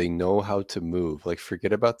together. They know how to move. Like,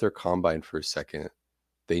 forget about their combine for a second.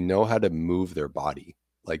 They know how to move their body.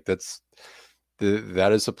 Like that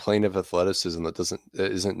is a plane of athleticism that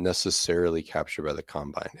isn't necessarily captured by the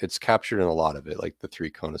combine. It's captured in a lot of it, like the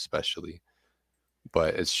 3-cone especially.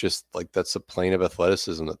 But it's just like that's a plane of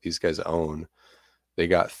athleticism that these guys own. They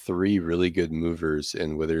got 3 really good movers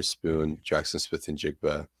in Witherspoon, Jackson Smith and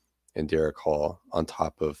Jigba, and Derick Hall on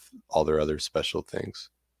top of all their other special things.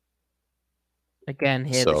 Again,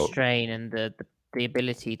 here the strain and the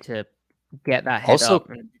ability to get that head up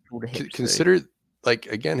and pull the hips consider through. Like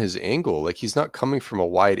again his angle, like he's not coming from a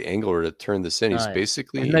wide angle to turn this in. He's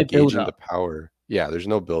basically engaging the power. Yeah, there's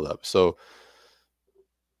no build up. So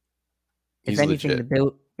if anything,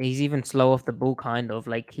 legit. He's even slow off the ball, kind of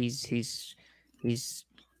like he's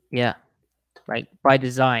like by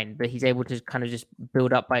design, but he's able to kind of just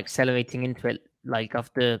build up by accelerating into it, like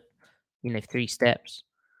after 3 steps.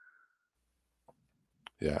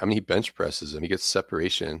 Yeah, I mean he bench presses him. He gets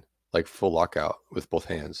separation, like full lockout with both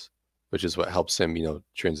hands, which is what helps him,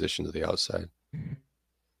 transition to the outside.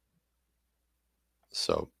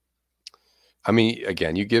 So, I mean,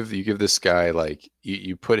 again, you give this guy like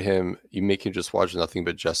you make him just watch nothing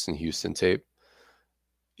but Justin Houston tape.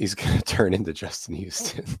 He's gonna turn into Justin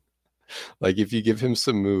Houston. Like if you give him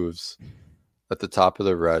some moves at the top of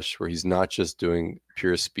the rush where he's not just doing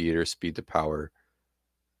pure speed or speed to power,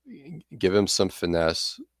 give him some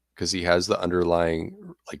finesse because he has the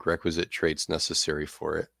underlying like requisite traits necessary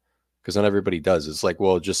for it. Because not everybody does. It's like,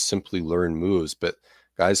 well, just simply learn moves, but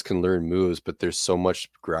guys can learn moves, but there's so much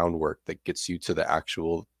groundwork that gets you to the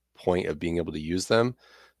actual point of being able to use them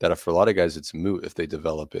that for a lot of guys it's moot if they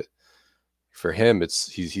develop it. For him,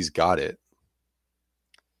 he's got it.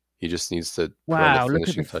 He just needs to put on the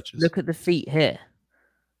finishing touches. Look at the feet here.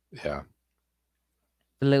 Yeah.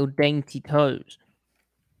 The little dainty toes.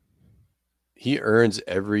 He earns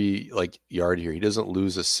every yard here. He doesn't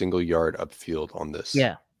lose a single yard upfield on this.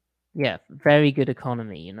 Yeah. Yeah. Very good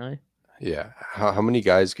economy, Yeah. How many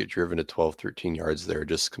guys get driven to 12, 13 yards there,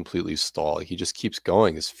 just completely stall? He just keeps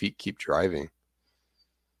going. His feet keep driving.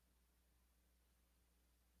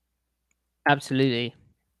 Absolutely.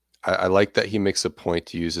 I like that he makes a point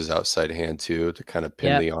to use his outside hand too to kind of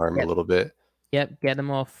pin the arm a little bit. Yep, get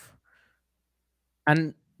them off.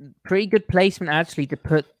 And pretty good placement actually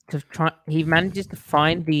he manages to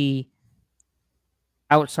find the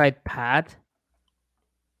outside pad,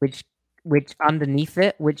 which underneath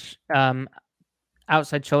it, which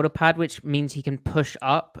outside shoulder pad, which means he can push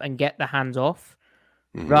up and get the hands off.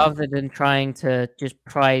 rather than trying to just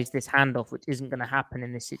prize this handoff, which isn't going to happen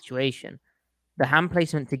in this situation. The hand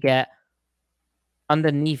placement to get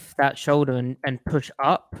underneath that shoulder and push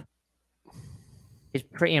up is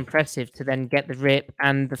pretty impressive, to then get the rip,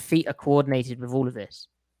 and the feet are coordinated with all of this.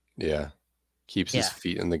 Yeah. Keeps his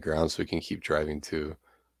feet in the ground so he can keep driving too.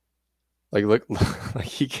 Like, look, like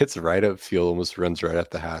he gets right up field, almost runs right at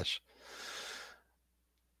the hash.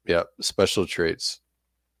 Yeah, special traits.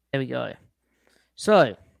 There we go.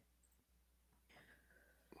 So,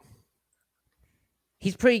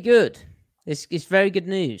 he's pretty good. It's very good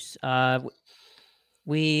news.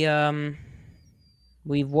 We've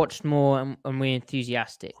watched more and we're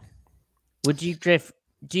enthusiastic. Do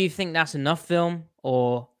you think that's enough film,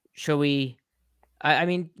 or shall we? I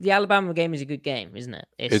mean, the Alabama game is a good game, isn't it?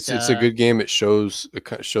 It's a good game. It shows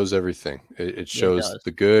everything. It shows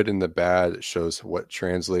the good and the bad. It shows what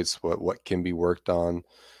translates, what can be worked on.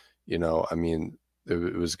 I mean,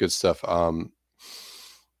 it was good stuff.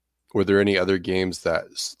 Were there any other games that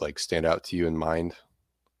like stand out to you in mind?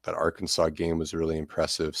 That Arkansas game was really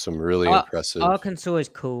impressive. Some really impressive. Arkansas is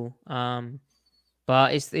cool,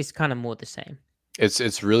 but it's kind of more the same.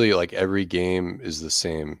 It's really like every game is the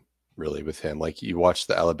same. Really, with him, like you watch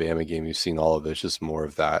the Alabama game, you've seen all of it. It's just more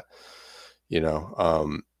of that,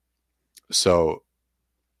 So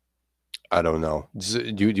I don't know.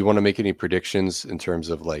 Do you want to make any predictions in terms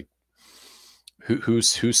of like who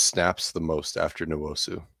snaps the most after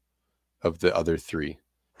Nwosu of the other three?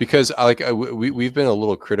 Because we've been a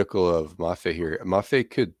little critical of Mafe here. Mafe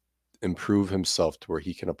could improve himself to where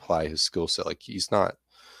he can apply his skill set. Like we're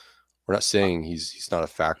not saying he's not a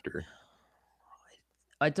factor.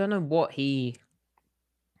 I don't know what he's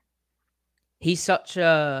such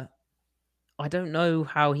a. I don't know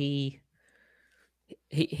how his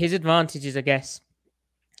advantages, I guess,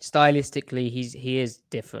 stylistically, he is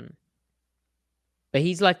different, but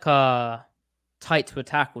he's like a tight to a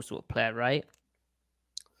tackle sort of player, right?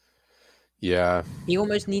 Yeah, he's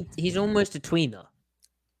almost a tweener.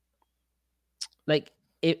 Like,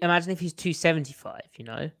 imagine if he's 275.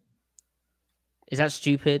 Is that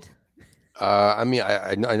stupid? I mean,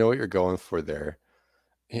 I know what you're going for there.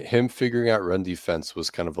 Him figuring out run defense was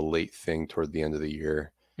kind of a late thing toward the end of the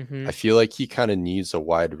year. Mm-hmm. I feel like he kind of needs a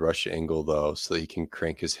wide rush angle though, so that he can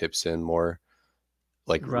crank his hips in more,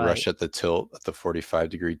 like rush at the tilt, at the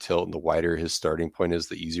 45-degree tilt. And the wider his starting point is,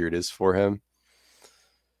 the easier it is for him.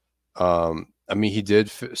 I mean, he did.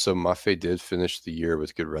 So Mafe did finish the year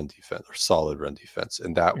with good run defense, or solid run defense,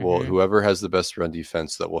 and that will whoever has the best run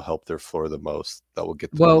defense, that will help their floor the most. That will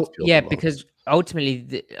get them on the field the most. Because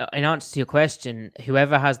ultimately, in answer to your question,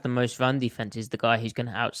 whoever has the most run defense is the guy who's going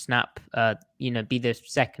to outsnap. Be the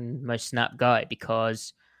second most snap guy,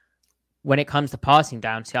 because when it comes to passing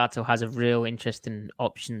down, Seattle has a real interest in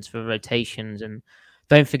options for rotations. And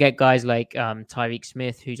don't forget guys like Tyreek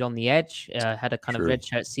Smith, who's on the edge, had a kind of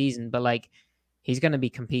redshirt season, but like he's going to be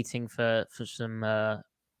competing for some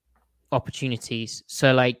opportunities.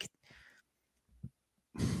 So like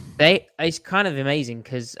it's kind of amazing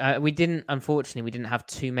because we didn't have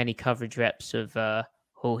too many coverage reps of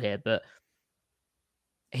Hall here, but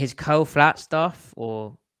his curl flat stuff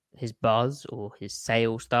or his buzz or his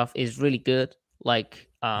sail stuff is really good. Like,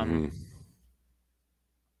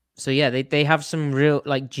 so yeah, they have some real,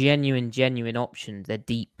 like, genuine options. They're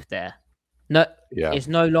deep there. No, it's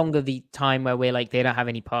no longer the time where we're like, they don't have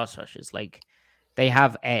any pass rushers. Like, they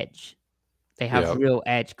have edge. They have real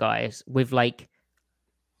edge guys with like,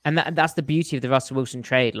 and that's the beauty of the Russell Wilson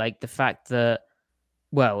trade. Like the fact that,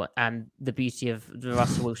 and the beauty of the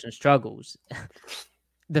Russell Wilson struggles.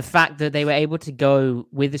 The fact that they were able to go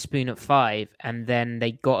with the spoon at 5, and then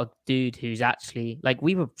they got a dude who's actually, like,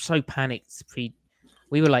 we were so panicked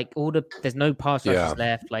we were like, there's no pass rushers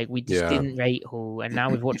left. Like, we just didn't rate Hall, and now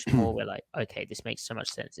we've watched more. We're like, okay, this makes so much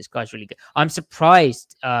sense. This guy's really good. I'm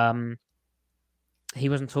surprised he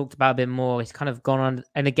wasn't talked about a bit more. He's kind of gone on,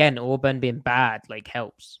 and again, Auburn being bad like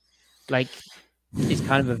helps. Like, it's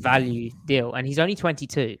kind of a value deal, and he's only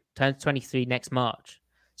 22, turns 23 next March.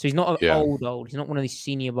 So he's not old. He's not one of these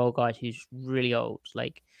Senior Bowl guys who's really old.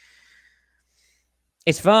 Like,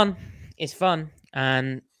 it's fun.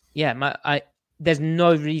 And there's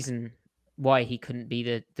no reason why he couldn't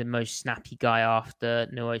be the most snappy guy after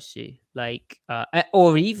Nwosu. Like,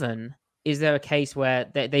 or even, is there a case where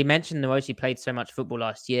they mentioned Nwosu played so much football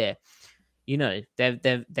last year?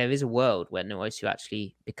 There is a world where Nwosu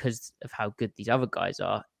actually, because of how good these other guys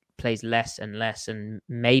are, plays less and less, and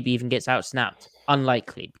maybe even gets outsnapped.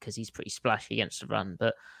 Unlikely, because he's pretty splashy against the run.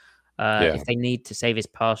 But if they need to save his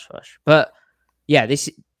pass rush, but yeah,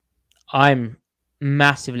 I'm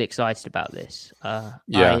massively excited about this. I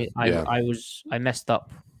messed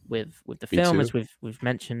up with the film, as we've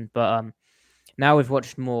mentioned, but now we've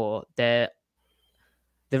watched more. The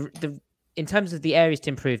in terms of the areas to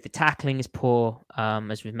improve, the tackling is poor,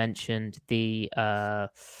 as we've mentioned. There's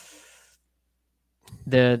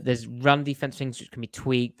run defense things which can be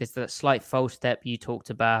tweaked. There's that slight false step you talked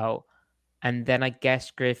about, and then I guess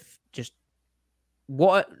Griff just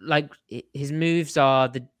his moves are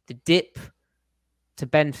the dip to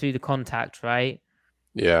bend through the contact, right?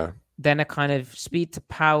 Yeah. Then a kind of speed to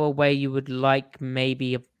power where you would like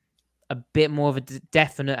maybe a bit more of a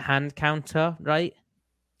definite hand counter, right?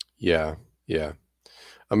 Yeah.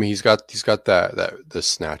 I mean, he's got the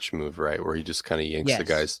snatch move, right, where he just kind of yanks the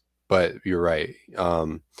guys. But you're right. I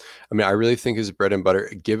mean, I really think his bread and butter,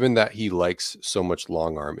 given that he likes so much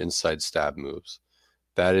long arm inside stab moves,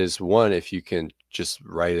 that is one. If you can just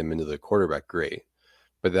ride him into the quarterback, great.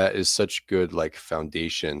 But that is such good like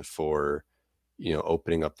foundation for,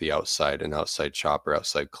 opening up the outside and outside chop or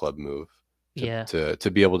outside club move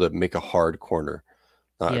to be able to make a hard corner,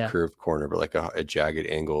 not a curved corner, but like a jagged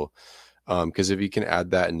angle. Because if you can add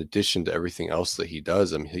that in addition to everything else that he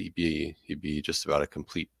does, I mean, he'd be just about a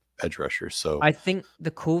complete edge rusher. So I think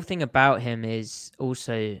the cool thing about him is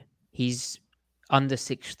also he's under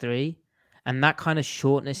 6'3", and that kind of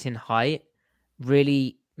shortness in height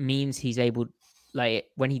really means he's able, like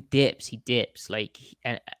when he dips like,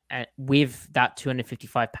 and with that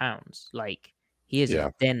 255 pounds, like he is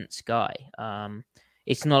a dense guy.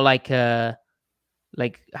 It's not like how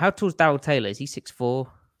tall's Darrell Taylor? Is he 6'4"?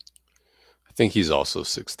 I think he's also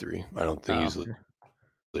 6'3". I don't think he's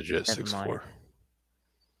legit 6'4".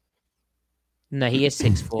 No, he is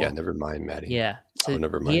 6'4". Yeah, never mind, Maddie. Yeah, so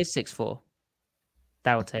never mind. He is 6'4".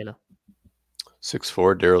 Darrell Taylor.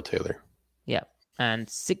 6'4", Darrell Taylor. Yeah, and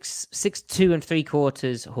 6'2" and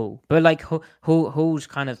 3/4 Hall. But like Hall's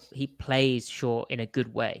kind of, he plays short in a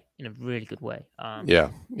good way, in a really good way.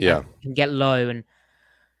 Yeah. Can get low, and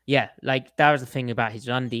like that was the thing about his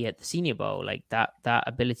undie at the Senior Bowl, like that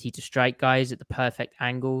ability to strike guys at the perfect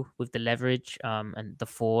angle with the leverage, and the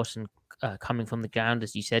force and coming from the ground,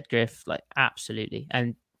 as you said, Griff, like absolutely.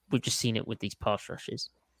 And we've just seen it with these pass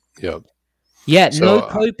rushes. Yep. Yeah, so, no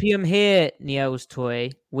copium here, Niel's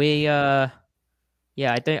toy. We I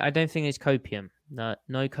don't think it's copium. No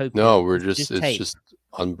copium. No, it's just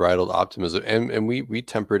unbridled optimism, and we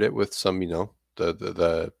tempered it with some,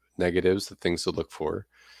 the negatives, the things to look for.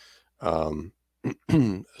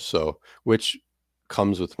 So which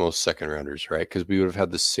comes with most second rounders, right? Because we would have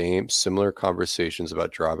had the similar conversations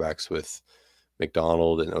about drawbacks with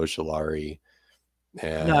McDonald and Ojulari.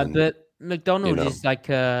 And no, but McDonald is like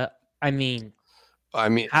I mean,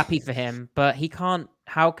 happy for him, but he can't.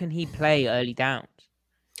 How can he play early downs?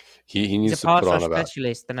 He needs He's a pass to put rush on about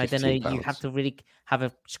specialist, and I don't know. pounds. You have to really have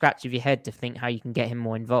a scratch of your head to think how you can get him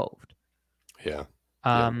more involved. Yeah.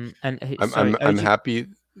 And I'm happy.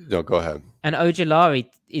 No, go ahead. And Ojulari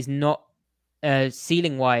is not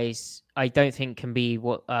ceiling wise. I don't think can be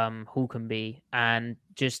what Hall can be, and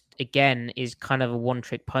just again is kind of a one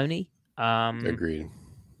trick pony. Agreed.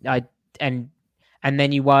 And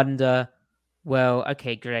then you wonder, well,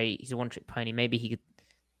 okay, great, he's a one trick pony. Maybe he could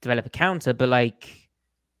develop a counter, but like,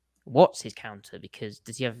 what's his counter? Because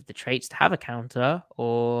does he have the traits to have a counter?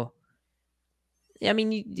 Or I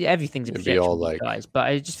mean, everything's a projection with guys, but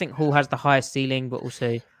I just think Hall has the highest ceiling, but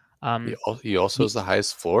also he also has the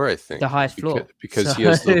highest floor. I think the highest floor because he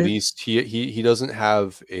has the least. He doesn't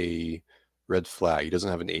have a red flag. He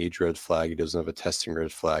doesn't have an age red flag. He doesn't have a testing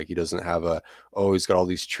red flag. He doesn't have he's got all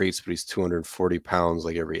these traits, but he's 240 pounds.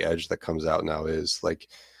 Like every edge that comes out now is like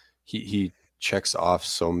he checks off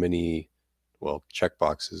so many, checks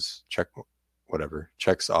off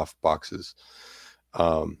boxes,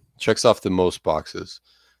 checks off the most boxes.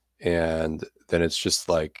 And then it's just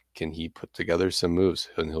like, can he put together some moves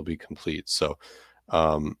and he'll be complete? So,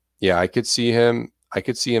 I could see him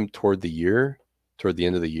toward the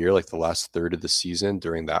end of the year, like the last third of the season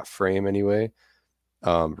during that frame anyway,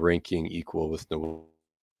 ranking equal with Nwosu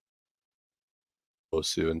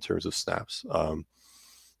in terms of snaps. There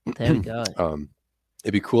we go.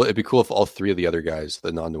 It'd be cool if all three of the other guys,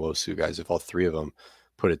 the non-Nwosu guys, if all three of them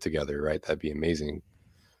put it together, right? That'd be amazing.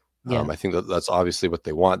 Yeah. I think that's obviously what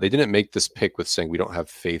they want. They didn't make this pick with saying we don't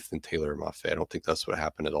have faith in Taylor Mafe. I don't think that's what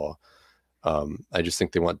happened at all. I just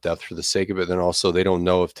think they want depth for the sake of it. Then also they don't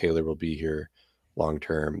know if Taylor will be here long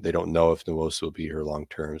term. They don't know if Nwosu will be here long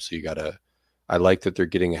term. So I like that they're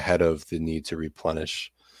getting ahead of the need to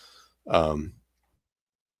replenish. That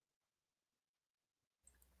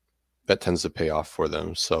tends to pay off for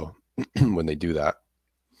them. So when they do that,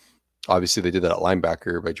 obviously they did that at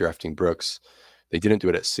linebacker by drafting Brooks. They didn't do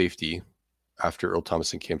it at safety after Earl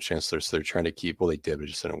Thomas and Cam Chancellor, so they're trying to keep. Well, they did, but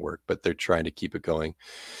it just didn't work. But they're trying to keep it going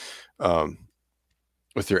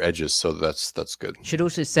with their edges, so that's good. Should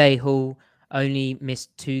also say Hall only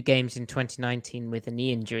missed 2 games in 2019 with a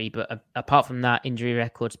knee injury, but apart from that, injury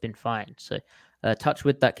record's been fine. So touch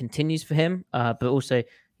wood, that continues for him. But also,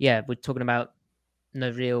 yeah, we're talking about no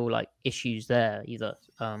real like issues there either.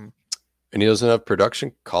 And he doesn't have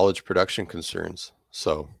college production concerns.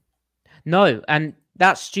 So no, and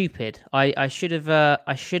that's stupid. I should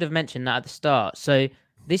have mentioned that at the start. So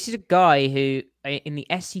this is a guy who in the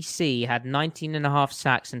SEC had 19.5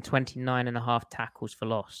 sacks and 29.5 tackles for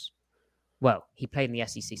loss. Well, he played in the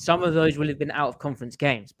SEC. Some of those will have been out of conference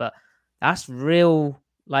games, but that's real,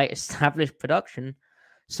 like, established production.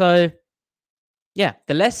 So, yeah,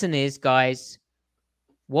 the lesson is, guys,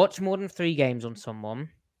 watch more than 3 games on someone.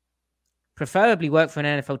 Preferably work for an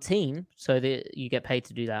NFL team so that you get paid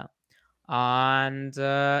to do that. And,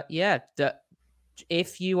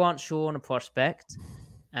 if you aren't sure on a prospect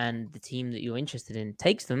and the team that you're interested in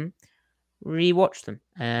takes them, rewatch them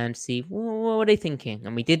and see what are they thinking.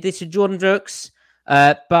 And we did this with Jordan Brooks,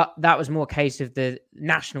 but that was more a case of the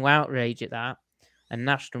national outrage at that and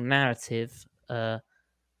national narrative. Hall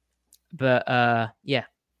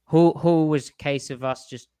was a case of us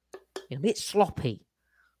just a bit sloppy.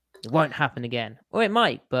 It won't happen again, or it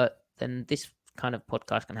might, but then this kind of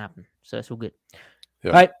podcast can happen, so it's all good. Yeah.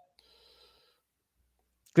 All right,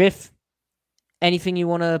 Griff, anything you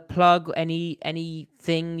want to plug?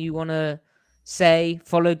 Anything you want to say?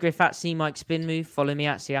 Follow Griff at C Mike Spin Move. Follow me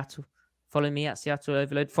at Seattle. Follow me at Seattle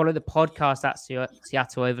Overload. Follow the podcast at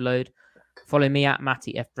Seattle Overload. Follow me at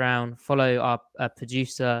Matty F Brown. Follow our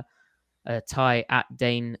producer Ty at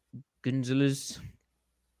Dane Gunzelers.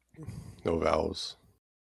 No vowels.